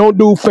I said, we don't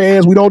do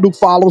fans. We don't do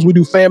followers. We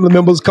do family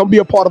members. Come be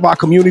a part of our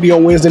community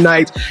on Wednesday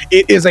nights.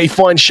 It is a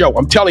fun show.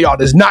 I'm telling y'all,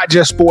 it's not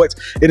just sports.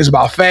 It is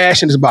about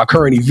fashion. It's about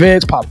current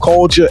events, pop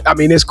culture. I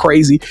mean, it's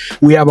crazy.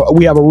 We have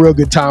a real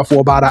good time for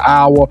about an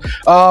hour.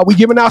 We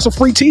giving out some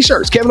free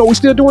t-shirts. Kevin, are we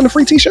still doing the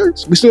free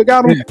t-shirts? We still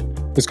got them? Yeah.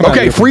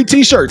 Okay, free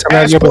t-shirts.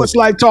 At Sports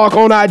Life Talk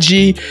on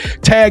IG.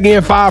 Tag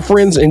in 5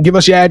 friends and give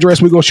us your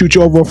address. We're going to shoot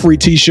you over a free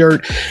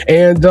t-shirt.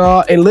 And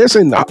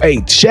listen,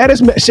 hey, share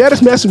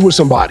this message with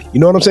somebody. You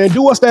know what I'm saying?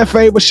 Do us that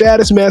favor. Share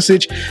this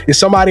message. There's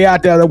somebody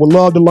out there that would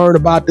love to learn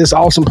about this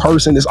awesome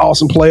person, this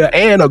awesome player,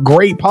 and a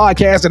great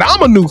podcast that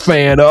I'm a new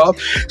fan of.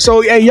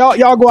 So, hey,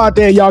 y'all go out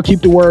there and y'all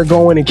keep the word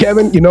going. And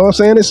Kevin, you know what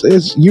I'm saying?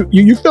 It's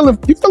you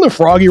feeling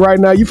froggy right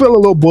now. You feeling a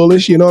little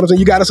bullish. You know what I'm saying?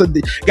 You got us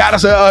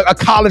a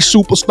college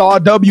superstar,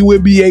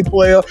 WNBA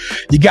player.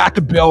 You got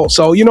the belt.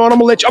 So you know what? I'm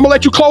gonna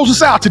let you close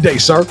us out today,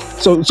 sir.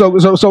 So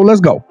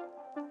let's go.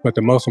 But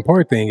the most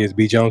important thing is,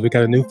 B. Jones, we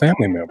got a new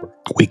family member.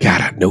 We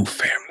got a new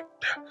family.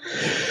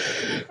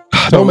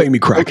 Don't make me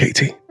cry,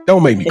 KT.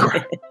 Don't make me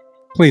cry.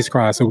 Please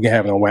cry so we can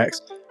have it on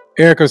wax.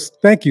 Erica,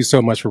 thank you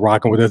so much for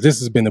rocking with us. This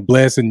has been a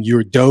blessing.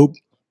 You're dope.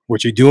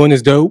 What you're doing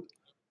is dope.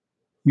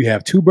 You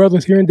have 2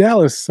 brothers here in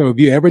Dallas. So if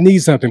you ever need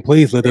something,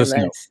 please let us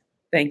know.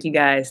 Thank you,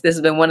 guys. This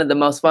has been one of the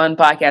most fun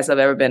podcasts I've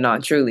ever been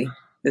on. Truly,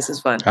 this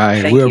is fun. All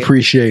right, Thank we you.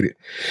 appreciate it.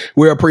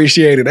 We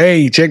appreciate it.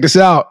 Hey, check this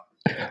out.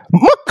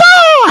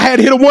 I had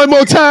to hit him one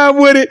more time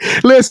with it.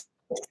 Listen,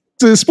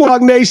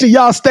 Sport Nation,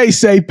 y'all stay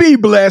safe, be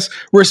blessed,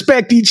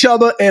 respect each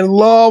other, and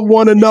love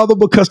one another,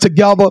 because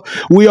together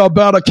we are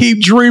better.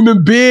 Keep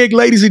dreaming big,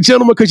 ladies and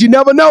gentlemen, because you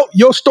never know.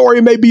 Your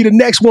story may be the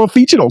next one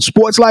featured on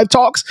Sports Life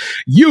Talks.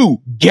 You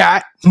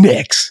got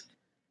next.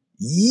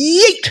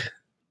 Yeet.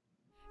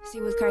 See,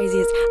 what's crazy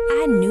is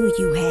I knew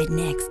you had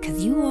next,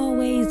 because you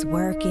always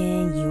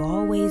working, you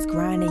always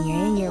grinding,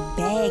 you're in your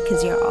bag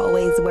because you're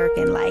always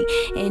working. Like,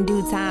 in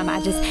due time, I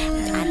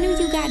knew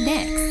you got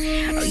next.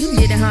 Oh, you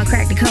did it, huh?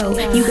 Crack the code.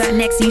 You got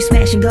next, you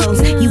smashing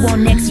goals. You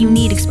want next, you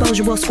need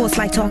exposure. Well, Sports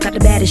Like Talk got the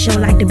baddest show,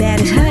 like the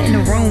baddest in the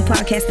room.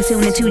 Podcast to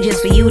tune into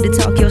just for you to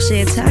talk your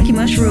shit. Talk your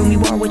mushroom.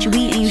 You are what you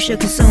eat and you should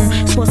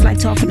consume. Sports Like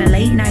Talk from the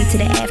late night to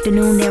the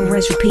afternoon, then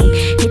rest repeat.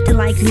 Hit the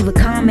like, leave a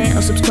comment,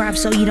 or subscribe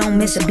so you don't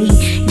miss a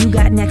beat. You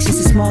got next, just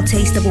a small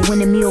taste of a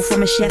winning meal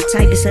from a chef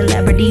type of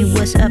celebrity.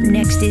 What's up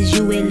next is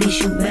you, at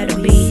least you better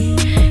be.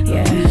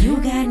 Yeah, you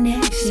got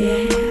next,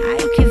 yeah.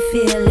 I can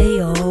feel it,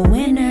 you're a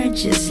winner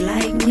just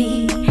like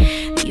me.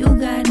 You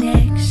got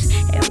next,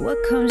 and what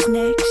comes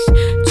next?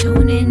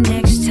 Tune in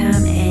next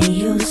time and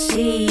you'll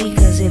see.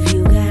 Cause if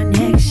you got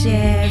next,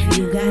 yeah, if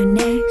you got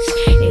next,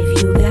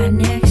 if you got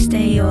next,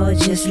 then you're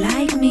just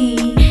like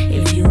me.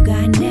 If you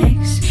got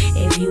next,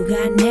 if you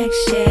got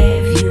next, yeah,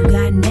 if you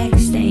got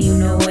next, then you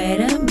know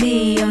where to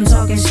be. I'm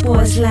talking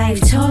Sports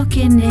Life,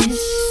 talking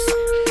this.